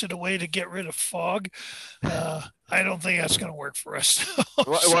suggested a way to get rid of fog. I don't think that's going to work for us.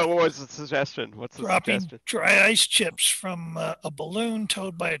 What was the suggestion? What's the dropping suggestion? dry ice chips from a balloon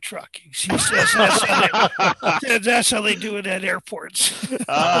towed by a truck. He says that's how they do it at airports.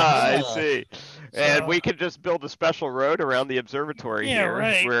 I see. And we could just build a special road around the observatory here,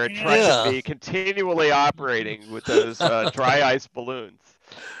 right. where a truck can be continually operating with those dry ice balloons.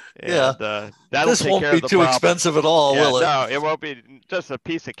 And, this won't be too expensive at all, will it? No, it won't be. Just a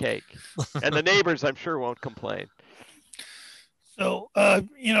piece of cake. And the neighbors, I'm sure, won't complain. So,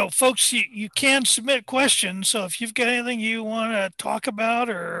 folks, you can submit questions. So if you've got anything you want to talk about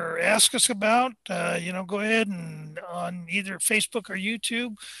or ask us about, go ahead and on either Facebook or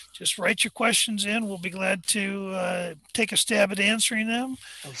YouTube, just write your questions in. We'll be glad to take a stab at answering them.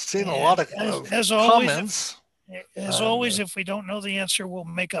 I've seen a lot of comments. As always, if we don't know the answer, we'll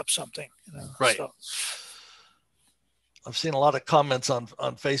make up something. Right. So. I've seen a lot of comments on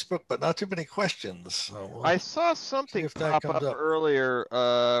Facebook, but not too many questions. So I saw something pop up earlier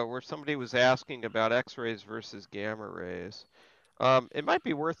where somebody was asking about X-rays versus gamma rays. It might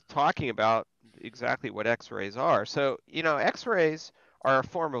be worth talking about exactly what X-rays are. So, X-rays are a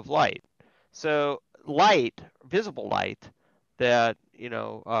form of light. So light, visible light, that,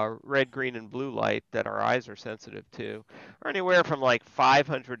 red, green, and blue light that our eyes are sensitive to, are anywhere from like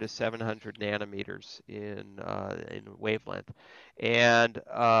 500 to 700 nanometers in wavelength. And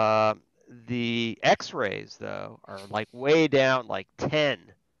the X-rays, though, are like way down, like 10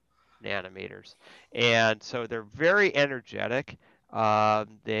 nanometers, and so they're very energetic.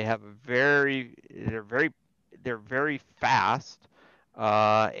 They have they're very fast,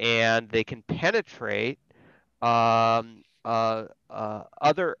 and they can penetrate other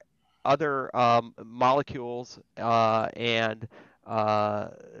molecules and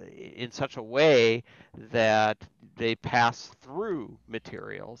in such a way that they pass through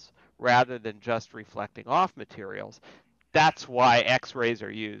materials rather than just reflecting off materials. That's why X-rays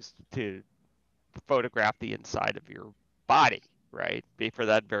are used to photograph the inside of your body, right? For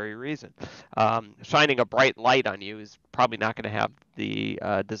that very reason. Shining a bright light on you is probably not going to have the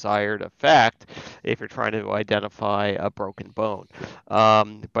desired effect if you're trying to identify a broken bone.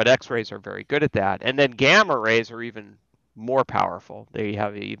 But X-rays are very good at that. And then gamma rays are even more powerful. They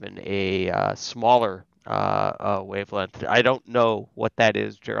have even a smaller wavelength. I don't know what that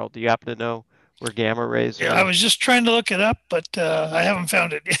is, Gerald. Do you happen to know where gamma rays are? Yeah, I was just trying to look it up, but I haven't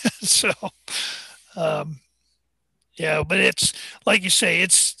found it yet. So, yeah, but it's like you say,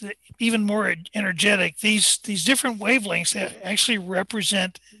 it's even more energetic. These different wavelengths actually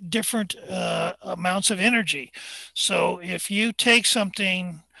represent different amounts of energy. So if you take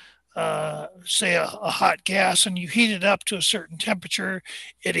something, say a hot gas, and you heat it up to a certain temperature,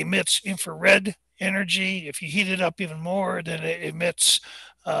 it emits infrared energy. If you heat it up even more, then it emits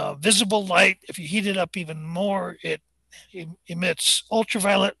visible light. If you heat it up even more, it emits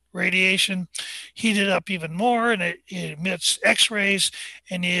ultraviolet radiation. Heat it up even more, and it emits X-rays.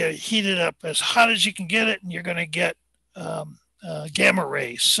 And you heat it up as hot as you can get it, and you're going to get gamma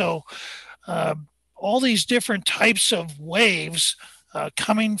rays. So all these different types of waves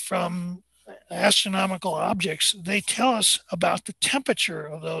coming from astronomical objects, they tell us about the temperature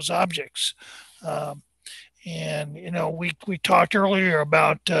of those objects. And we talked earlier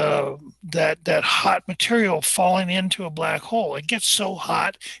about that hot material falling into a black hole. It gets so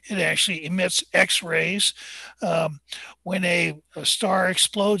hot it actually emits X-rays. When a star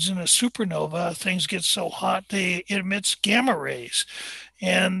explodes in a supernova, things get so hot it emits gamma rays.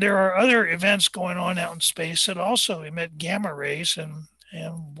 And there are other events going on out in space that also emit gamma rays. And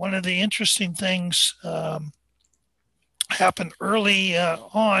one of the interesting things happened early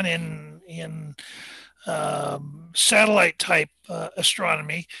on in satellite type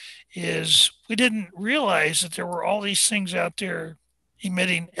astronomy is we didn't realize that there were all these things out there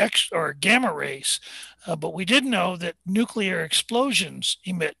emitting X or gamma rays, but we did know that nuclear explosions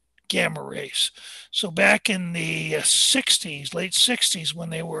emit gamma rays. So back in the 60s, late 60s, when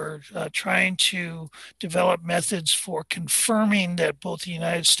they were trying to develop methods for confirming that both the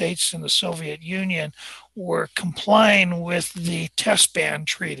United States and the Soviet Union were complying with the test ban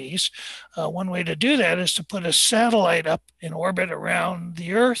treaties, one way to do that is to put a satellite up in orbit around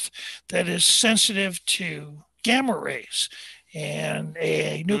the Earth that is sensitive to gamma rays. And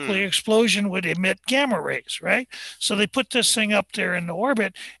a nuclear explosion would emit gamma rays, right? So they put this thing up there in the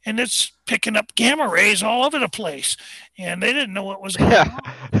orbit, and it's picking up gamma rays all over the place. And they didn't know what was going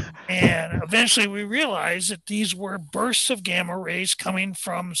on. And eventually we realized that these were bursts of gamma rays coming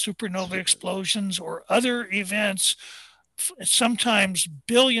from supernova explosions or other events, sometimes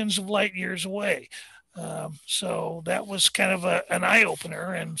billions of light years away. So that was kind of an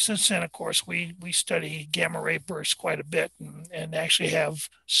eye-opener. And since then, of course, we study gamma ray bursts quite a bit and actually have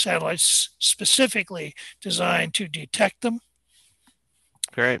satellites specifically designed to detect them.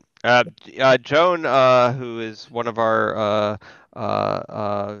 Great. Joan, who is one of our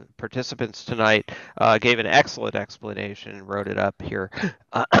participants tonight, gave an excellent explanation and wrote it up here.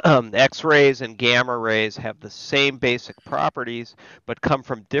 X-rays and gamma rays have the same basic properties, but come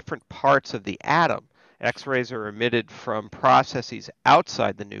from different parts of the atom. X-rays are emitted from processes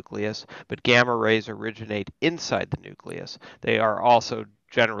outside the nucleus, but gamma rays originate inside the nucleus. They are also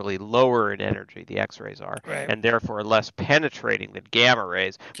generally lower in energy, the X-rays are, right, and therefore less penetrating than gamma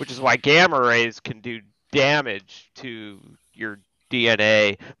rays, which is why gamma rays can do damage to your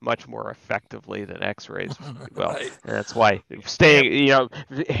DNA much more effectively than X-rays will. Right. And that's why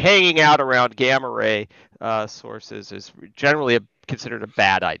hanging out around gamma ray sources is generally considered a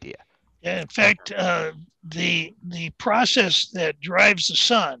bad idea. In fact, the process that drives the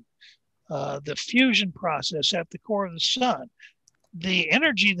sun, the fusion process at the core of the sun, the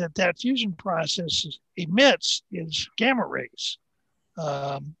energy that fusion process emits is gamma rays.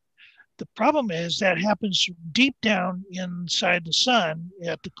 The problem is that happens deep down inside the sun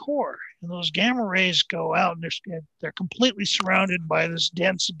at the core. And those gamma rays go out and they're completely surrounded by this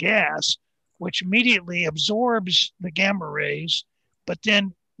dense gas, which immediately absorbs the gamma rays, but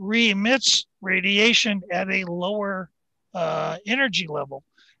then re-emits radiation at a lower energy level.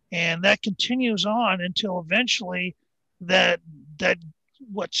 And that continues on until eventually that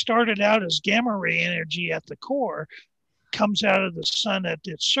what started out as gamma ray energy at the core comes out of the sun at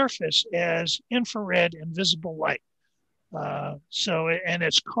its surface as infrared invisible light. And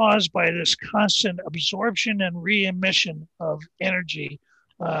it's caused by this constant absorption and re-emission of energy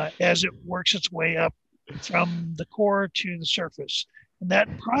as it works its way up from the core to the surface. And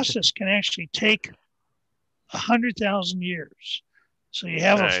that process can actually take 100,000 years. So you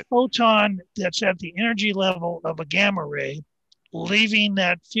have a photon that's at the energy level of a gamma ray, leaving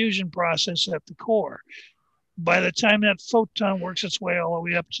that fusion process at the core. By the time that photon works its way all the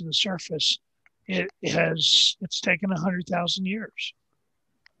way up to the surface, it's taken 100,000 years.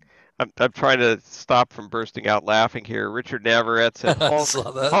 I'm trying to stop from bursting out laughing here. Richard Navarrete said,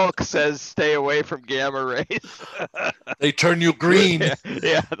 Hulk says stay away from gamma rays. They turn you green.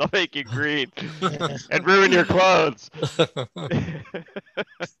 Yeah, they'll make you green and ruin your clothes.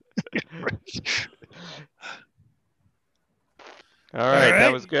 All right,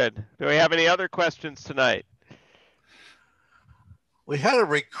 that was good. Do we have any other questions tonight? We had a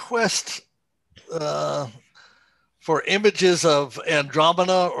request for images of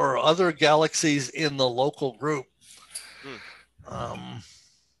Andromeda or other galaxies in the local group. I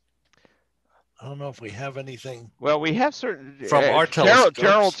don't know if we have anything. Well, we have certain from our telescopes.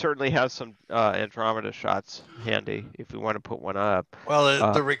 Gerald certainly has some Andromeda shots handy if we want to put one up.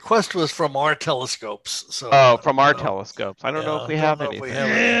 Well, the request was from our telescopes. So from our telescopes. I don't know if we have anything.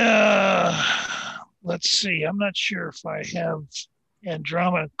 Let's see. I'm not sure if I have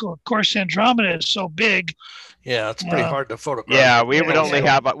Andromeda. Of course, Andromeda is so big. Yeah, it's pretty hard to photograph. Yeah, we would only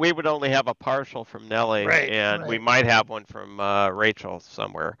have a partial from Nellie, and we might have one from Rachel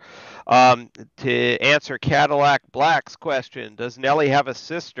somewhere. To answer Cadillac Black's question, does Nellie have a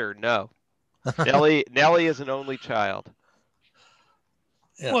sister? No. Nellie is an only child.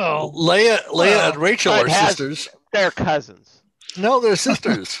 Yeah. Well, Leia and Rachel are sisters. They're cousins. No, they're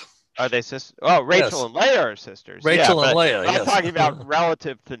sisters. Are they sisters? Oh, Rachel and Leia are sisters. Rachel and Leia, I'm talking about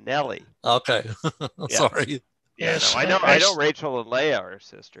relative to Nellie. Okay. Sorry. Yes, I know Rachel and Leia are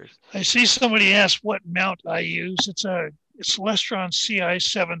sisters. I see somebody asked what mount I use. It's a Celestron CI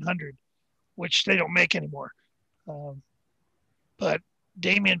 700, which they don't make anymore. But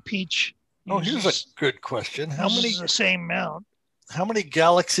Damien Peach. Here's a good question. How many the same mount? How many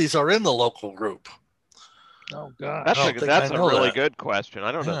galaxies are in the local group? Oh God, that's a really good question.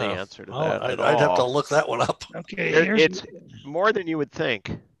 I don't know the answer to that. I'd have to look that one up. Okay, it's more than you would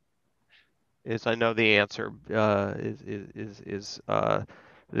think. I know the answer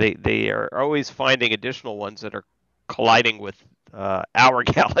they are always finding additional ones that are colliding with our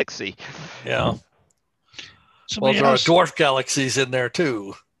galaxy. Yeah. Well, there are dwarf galaxies in there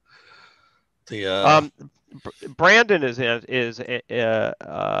too. Brandon is asked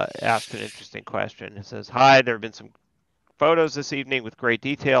an interesting question. It says, "Hi, there have been some photos this evening with great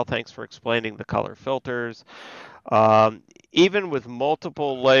detail. Thanks for explaining the color filters. Even with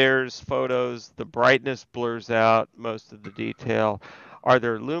multiple layers photos, the brightness blurs out most of the detail. Are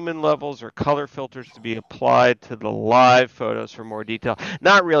there lumen levels or color filters to be applied to the live photos for more detail?"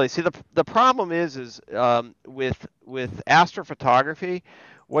 Not really. See, the problem is with astrophotography,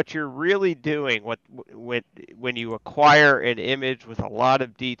 what you're really doing, when you acquire an image with a lot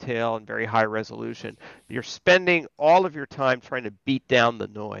of detail and very high resolution, you're spending all of your time trying to beat down the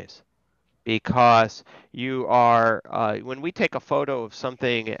noise. Because you are, when we take a photo of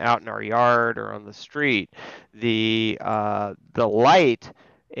something out in our yard or on the street, the light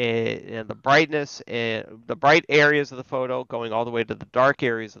and the brightness and the bright areas of the photo going all the way to the dark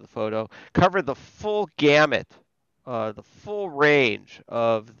areas of the photo cover the full gamut, the full range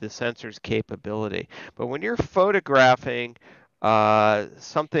of the sensor's capability. But when you're photographing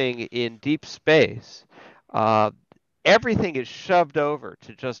something in deep space, everything is shoved over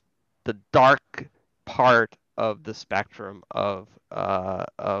to just the dark part of the spectrum of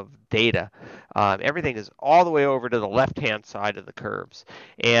data. Everything is all the way over to the left-hand side of the curves.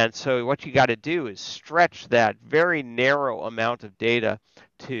 And so what you got to do is stretch that very narrow amount of data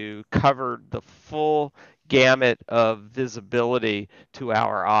to cover the full gamut of visibility to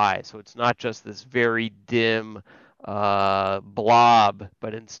our eye. So it's not just this very dim blob,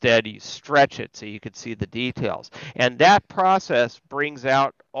 but instead you stretch it so you can see the details. And that process brings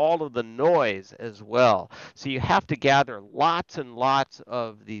out all of the noise as well. So you have to gather lots and lots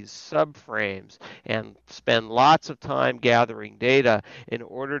of these subframes and spend lots of time gathering data in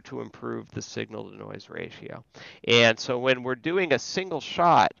order to improve the signal to noise ratio. And so when we're doing a single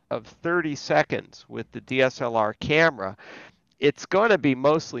shot of 30 seconds with the DSLR camera, it's going to be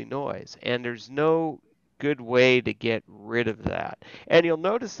mostly noise, and there's no good way to get rid of that. And you'll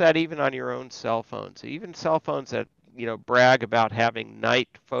notice that even on your own cell phones, even cell phones that brag about having night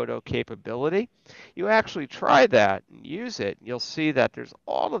photo capability, you actually try that and use it, and you'll see that there's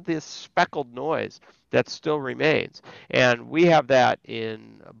all of this speckled noise that still remains. And we have that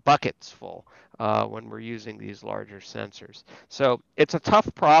in buckets full when we're using these larger sensors. So it's a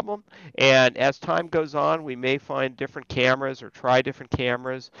tough problem, and as time goes on, we may find different cameras or try different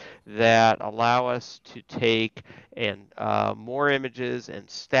cameras that allow us to take more images and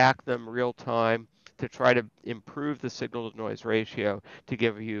stack them real time to try to improve the signal to noise ratio to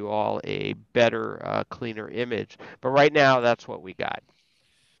give you all a better, cleaner image. But right now, that's what we got.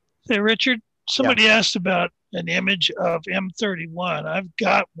 Hey, Richard, somebody asked about an image of M31. I've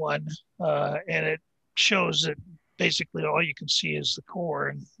got one, and it shows that basically all you can see is the core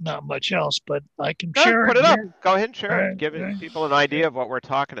and not much else, but I can share it. Put it up. Go ahead and share it. Give people an idea of what we're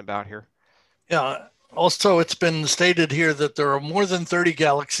talking about here. Yeah. Also, it's been stated here that there are more than 30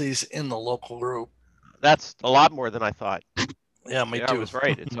 galaxies in the local group. That's a lot more than I thought. Yeah, me too. I was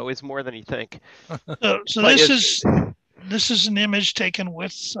right. It's always more than you think. So this is an image taken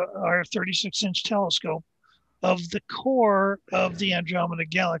with our 36-inch telescope of the core of the Andromeda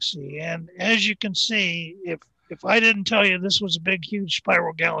Galaxy. And as you can see, if I didn't tell you this was a big, huge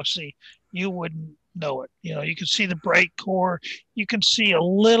spiral galaxy, you wouldn't know it. You can see the bright core. You can see a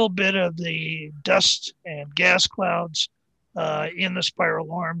little bit of the dust and gas clouds in the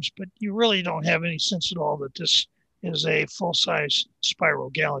spiral arms, but you really don't have any sense at all that this is a full-size spiral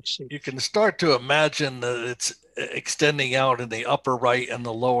galaxy. You can start to imagine that it's extending out in the upper right and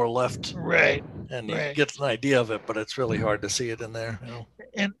the lower left. Right. And you get an idea of it, but it's really hard to see it in there.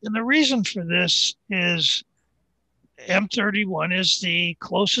 And the reason for this is M31 is the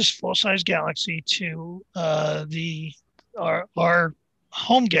closest full-size galaxy to our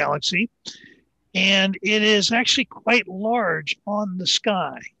home galaxy, and it is actually quite large on the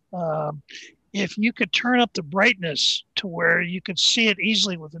sky. If you could turn up the brightness to where you could see it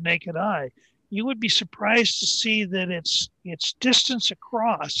easily with the naked eye, you would be surprised to see that its distance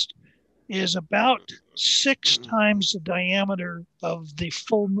across is about 6 times the diameter of the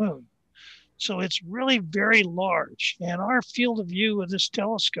full moon. So it's really very large. And our field of view of this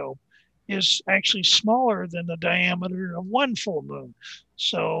telescope is actually smaller than the diameter of one full moon.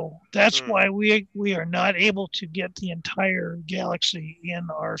 So that's why we are not able to get the entire galaxy in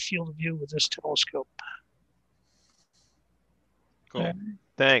our field of view with this telescope. Cool.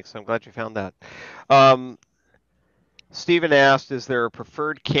 Thanks. I'm glad you found that. Stephen asked, "Is there a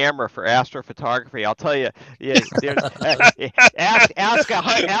preferred camera for astrophotography?" I'll tell you, ask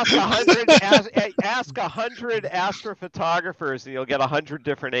 100 astrophotographers, and you'll get 100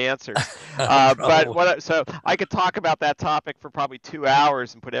 different answers. So I could talk about that topic for probably 2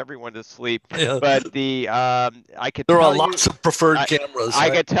 hours and put everyone to sleep. Yeah. But there are lots of preferred cameras. I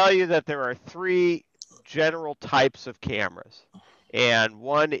could tell you that there are 3 general types of cameras, and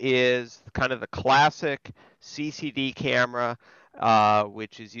one is kind of the classic CCD camera,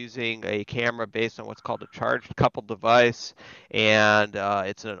 which is using a camera based on what's called a charged coupled device, and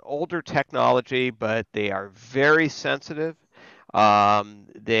it's an older technology, but they are very sensitive.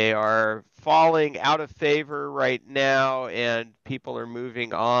 They are falling out of favor right now, and people are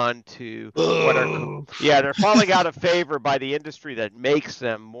moving on to they're falling out of favor by the industry that makes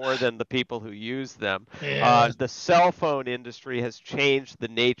them more than the people who use them. The cell phone industry has changed the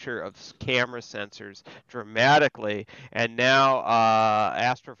nature of camera sensors dramatically, and now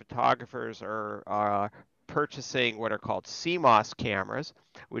astrophotographers are purchasing what are called CMOS cameras,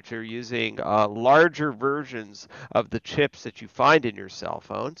 which are using larger versions of the chips that you find in your cell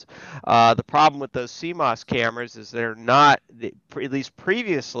phones. The problem with those CMOS cameras is they're not, at least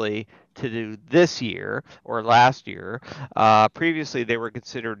previously to this year or last year, previously they were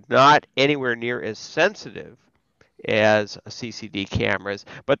considered not anywhere near as sensitive as CCD cameras,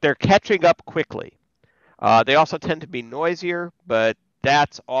 but they're catching up quickly. They also tend to be noisier, but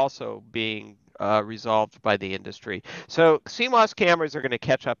that's also being resolved by the industry. So CMOS cameras are going to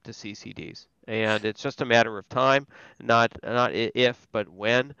catch up to CCDs, and it's just a matter of time, not if, but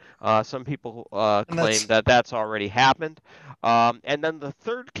when. Some people claim that that's already happened. And then the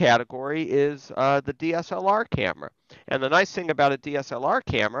third category is the DSLR camera. And the nice thing about a DSLR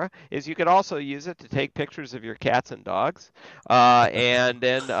camera is you could also use it to take pictures of your cats and dogs. And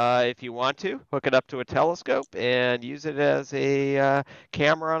then, if you want to, hook it up to a telescope and use it as a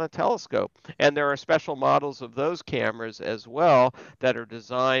camera on a telescope. And there are special models of those cameras as well that are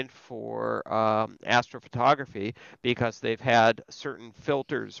designed for astrophotography because they've had certain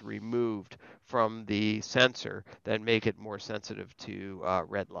filters removed from the sensor that make it more sensitive to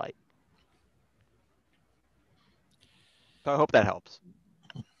red light. So I hope that helps.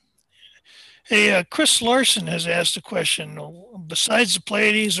 Hey, Chris Larson has asked a question. Besides the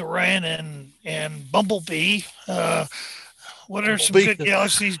Pleiades, Orion, and Bumblebee, what are some good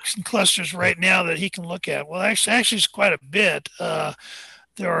galaxies and clusters right now that he can look at? Well, actually it's quite a bit.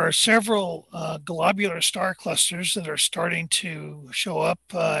 There are several globular star clusters that are starting to show up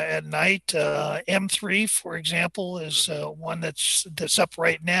at night. M3, for example, is one that's up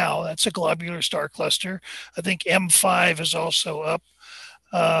right now. That's a globular star cluster. I think M5 is also up.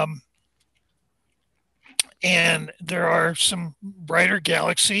 And there are some brighter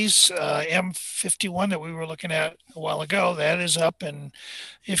galaxies, M51 that we were looking at a while ago, that is up. And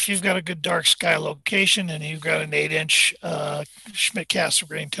if you've got a good dark sky location and you've got an 8-inch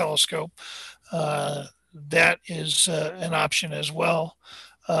Schmidt-Cassegrain telescope, that is an option as well.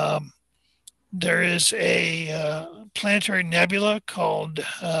 There is a planetary nebula called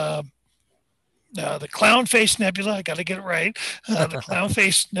the Clown Face Nebula. I got to get it right. The Clown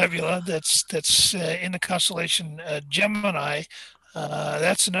Face Nebula that's in the constellation Gemini.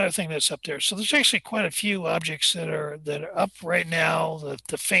 That's another thing that's up there. So there's actually quite a few objects that are up right now.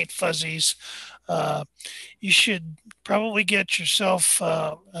 The faint fuzzies. You should probably get yourself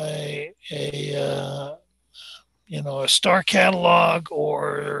a star catalog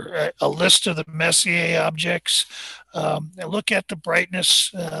or a list of the Messier objects. And look at the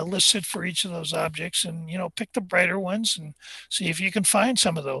brightness listed for each of those objects, and pick the brighter ones and see if you can find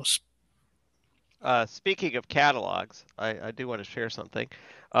some of those. Speaking of catalogs, I do want to share something.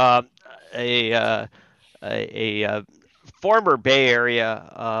 A former Bay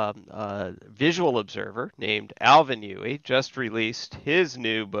Area visual observer named Alvin Huey just released his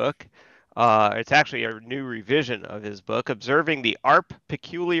new book. It's actually a new revision of his book, Observing the ARP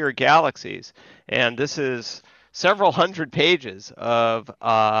Peculiar Galaxies. And this is several hundred pages of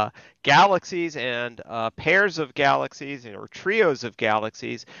galaxies and pairs of galaxies or trios of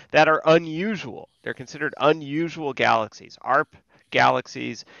galaxies that are unusual. They're considered unusual galaxies. ARP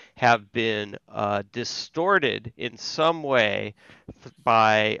galaxies have been distorted in some way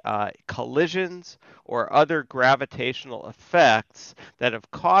by collisions or other gravitational effects that have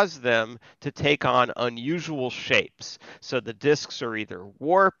caused them to take on unusual shapes. So the disks are either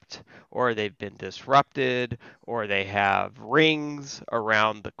warped, or they've been disrupted, or they have rings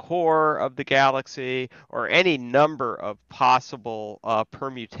around the core of the galaxy, or any number of possible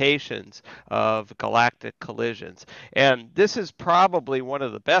permutations of galactic collisions. And this is probably one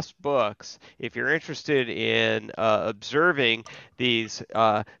of the best books if you're interested in observing these,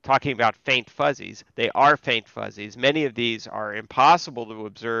 talking about faint fuzzies. They are faint fuzzies. Many of these are impossible to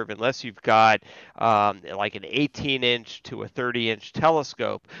observe unless you've got like an 18-inch to a 30-inch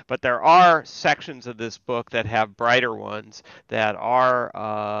telescope. But there are sections of this book that have brighter ones that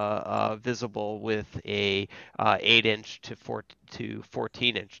are visible with a 8-inch to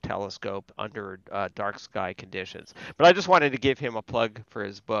 14-inch telescope under dark sky conditions. But I just wanted to give him a plug for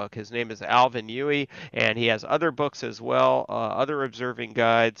his book. His name is Alvin Huey, and he has other books as well, other observing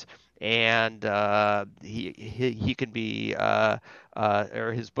guides, and he can be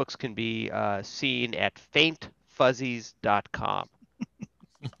or his books can be seen at faintfuzzies.com.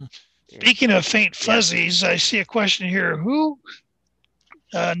 Speaking of faint fuzzies, I see a question here. Who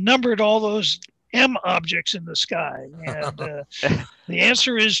numbered all those M objects in the sky? And the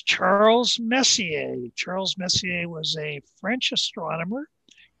answer is Charles Messier. Charles Messier was a French astronomer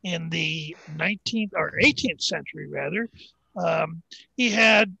in the 19th or 18th century, rather. He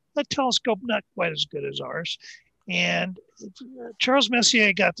had a telescope not quite as good as ours. And Charles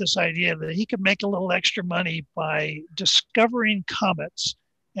Messier got this idea that he could make a little extra money by discovering comets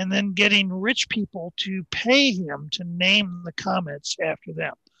and then getting rich people to pay him to name the comets after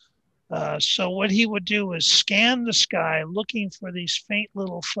them. So what he would do is scan the sky looking for these faint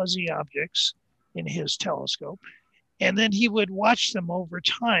little fuzzy objects in his telescope. And then he would watch them over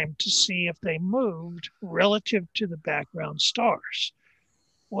time to see if they moved relative to the background stars.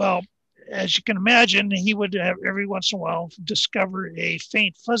 Well, as you can imagine, he would have every once in a while discover a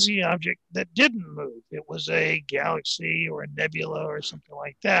faint fuzzy object that didn't move. It was a galaxy or a nebula or something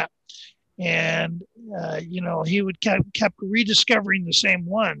like that. And, he would kept rediscovering the same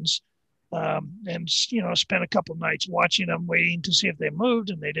ones, and, spent a couple nights watching them, waiting to see if they moved,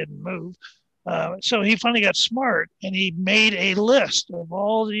 and they didn't move. So he finally got smart, and he made a list of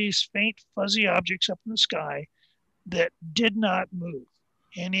all these faint fuzzy objects up in the sky that did not move.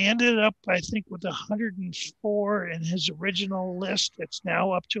 And he ended up, I think, with 104 in his original list. It's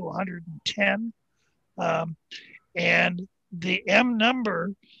now up to 110. And the M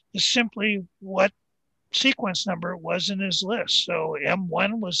number is simply what sequence number it was in his list. So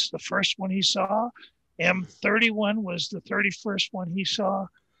M1 was the first one he saw. M31 was the 31st one he saw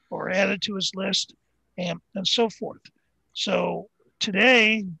or added to his list, and so forth. So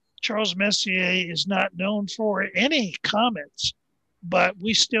today, Charles Messier is not known for any comets, but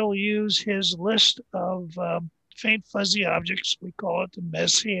we still use his list of faint fuzzy objects. We call it the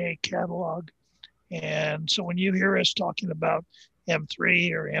Messier catalog. And so when you hear us talking about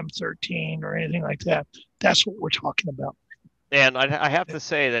M3 or M13 or anything like that, that's what we're talking about. And I have to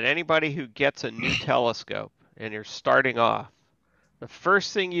say that anybody who gets a new telescope and you're starting off, the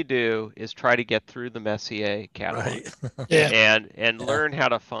first thing you do is try to get through the Messier catalog. Right. Yeah. And learn how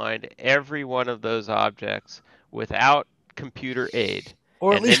to find every one of those objects without computer aid.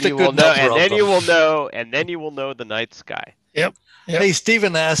 Or at least a good know, number and of then them. you will know the night sky. Yep. Hey,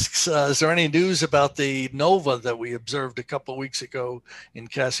 Stephen asks, is there any news about the nova that we observed a couple of weeks ago in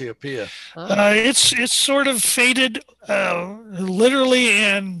Cassiopeia? It's sort of faded, literally,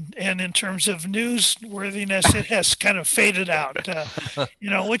 and in terms of newsworthiness, it has kind of faded out.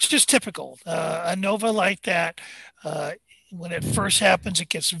 Which is typical. A nova like that, when it first happens, it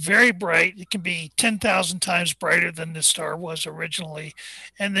gets very bright. It can be 10,000 times brighter than the star was originally.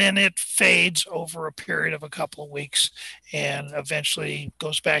 And then it fades over a period of a couple of weeks and eventually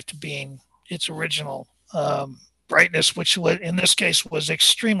goes back to being its original brightness, which in this case was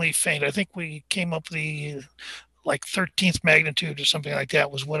extremely faint. I think we came up with the 13th magnitude or something like that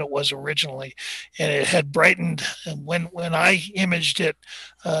was what it was originally, and it had brightened. And when I imaged it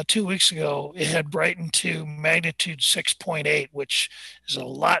 2 weeks ago, it had brightened to magnitude 6.8, which is a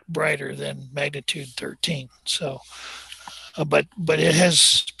lot brighter than magnitude 13. So, but it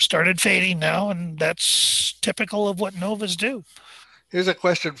has started fading now, and that's typical of what novas do. Here's a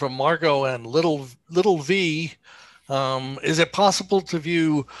question from Margot and little V. Is it possible to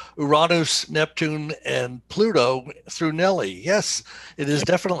view Uranus, Neptune, and Pluto through Nellie? Yes, it is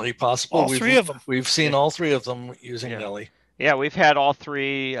definitely possible. All three of them. We've seen all three of them using Nellie. Yeah, we've had all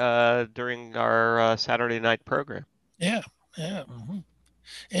three during our Saturday night program. Yeah. Mm-hmm.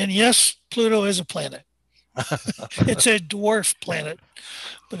 And yes, Pluto is a planet. It's a dwarf planet,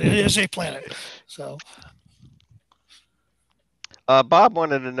 but it is a planet. So, Bob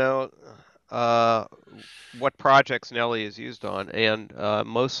wanted to know what projects Nellie is used on, and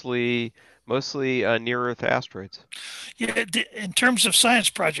mostly near Earth asteroids. Yeah, in terms of science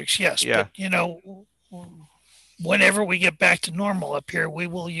projects, yes. Yeah. But whenever we get back to normal up here, we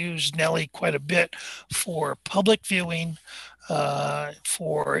will use Nellie quite a bit for public viewing,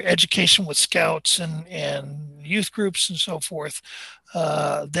 for education with scouts and youth groups and so forth.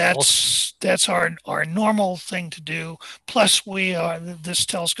 That's our normal thing to do. Plus, this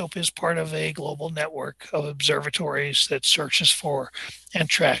telescope is part of a global network of observatories that searches for and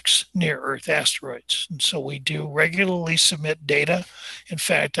tracks near-Earth asteroids. And so we do regularly submit data. In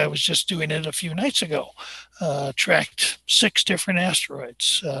fact, I was just doing it a few nights ago. Tracked 6 different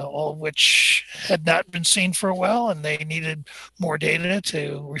asteroids, all of which had not been seen for a while, and they needed more data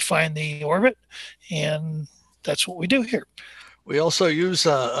to refine the orbit. And that's what we do here. We also use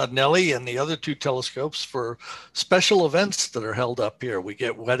Nellie and the other 2 telescopes for special events that are held up here. We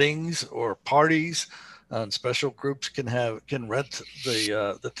get weddings or parties, and special groups can rent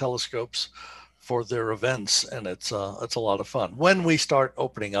the telescopes for their events, and it's a lot of fun. When we start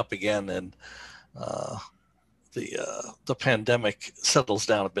opening up again and the pandemic settles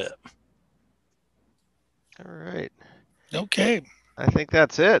down a bit. All right. Okay. I think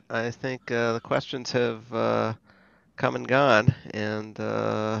that's it. I think the questions have come and gone, and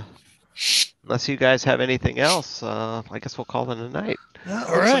unless you guys have anything else, I guess we'll call it a night. Yeah,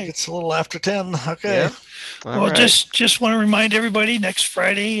 all right. Like it's a little after 10. Okay. Yeah. Well, right. just want to remind everybody, next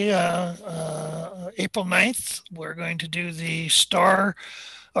Friday, April 9th, we're going to do the the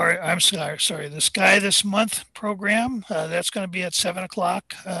Sky This Month program. That's going to be at 7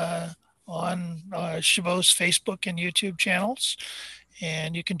 o'clock on Chabot's Facebook and YouTube channels.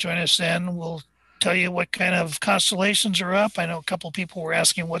 And you can join us then. We'll tell you what kind of constellations are up. I know a couple of people were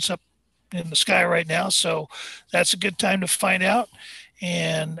asking what's up in the sky right now. So that's a good time to find out.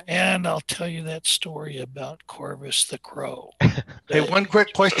 And I'll tell you that story about Corvus the Crow. Hey, one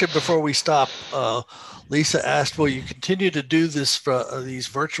quick question before we stop. Lisa asked, will you continue to do these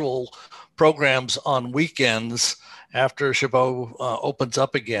virtual programs on weekends after Chabot opens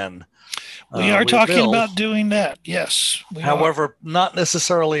up again? We are talking about doing that. Yes. However, not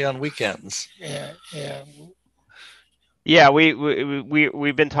necessarily on weekends. Yeah,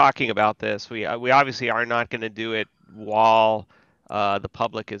 we've been talking about this. We obviously are not going to do it while the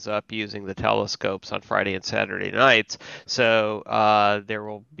public is up using the telescopes on Friday and Saturday nights. So there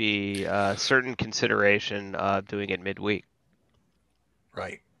will be certain consideration of doing it midweek.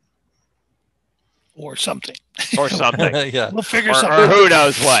 Right. Or something. Or something. Yeah. We'll figure something out. Or who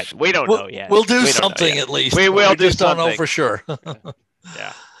knows what. We don't know yet. We'll do something at least. We will do just something. Don't know for sure.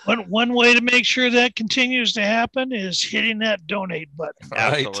 Yeah. One way to make sure that continues to happen is hitting that donate button.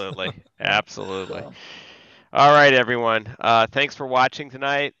 Right. Absolutely. All right, everyone. Thanks for watching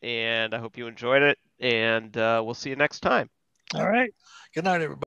tonight, and I hope you enjoyed it, and we'll see you next time. All right. Good night, everybody.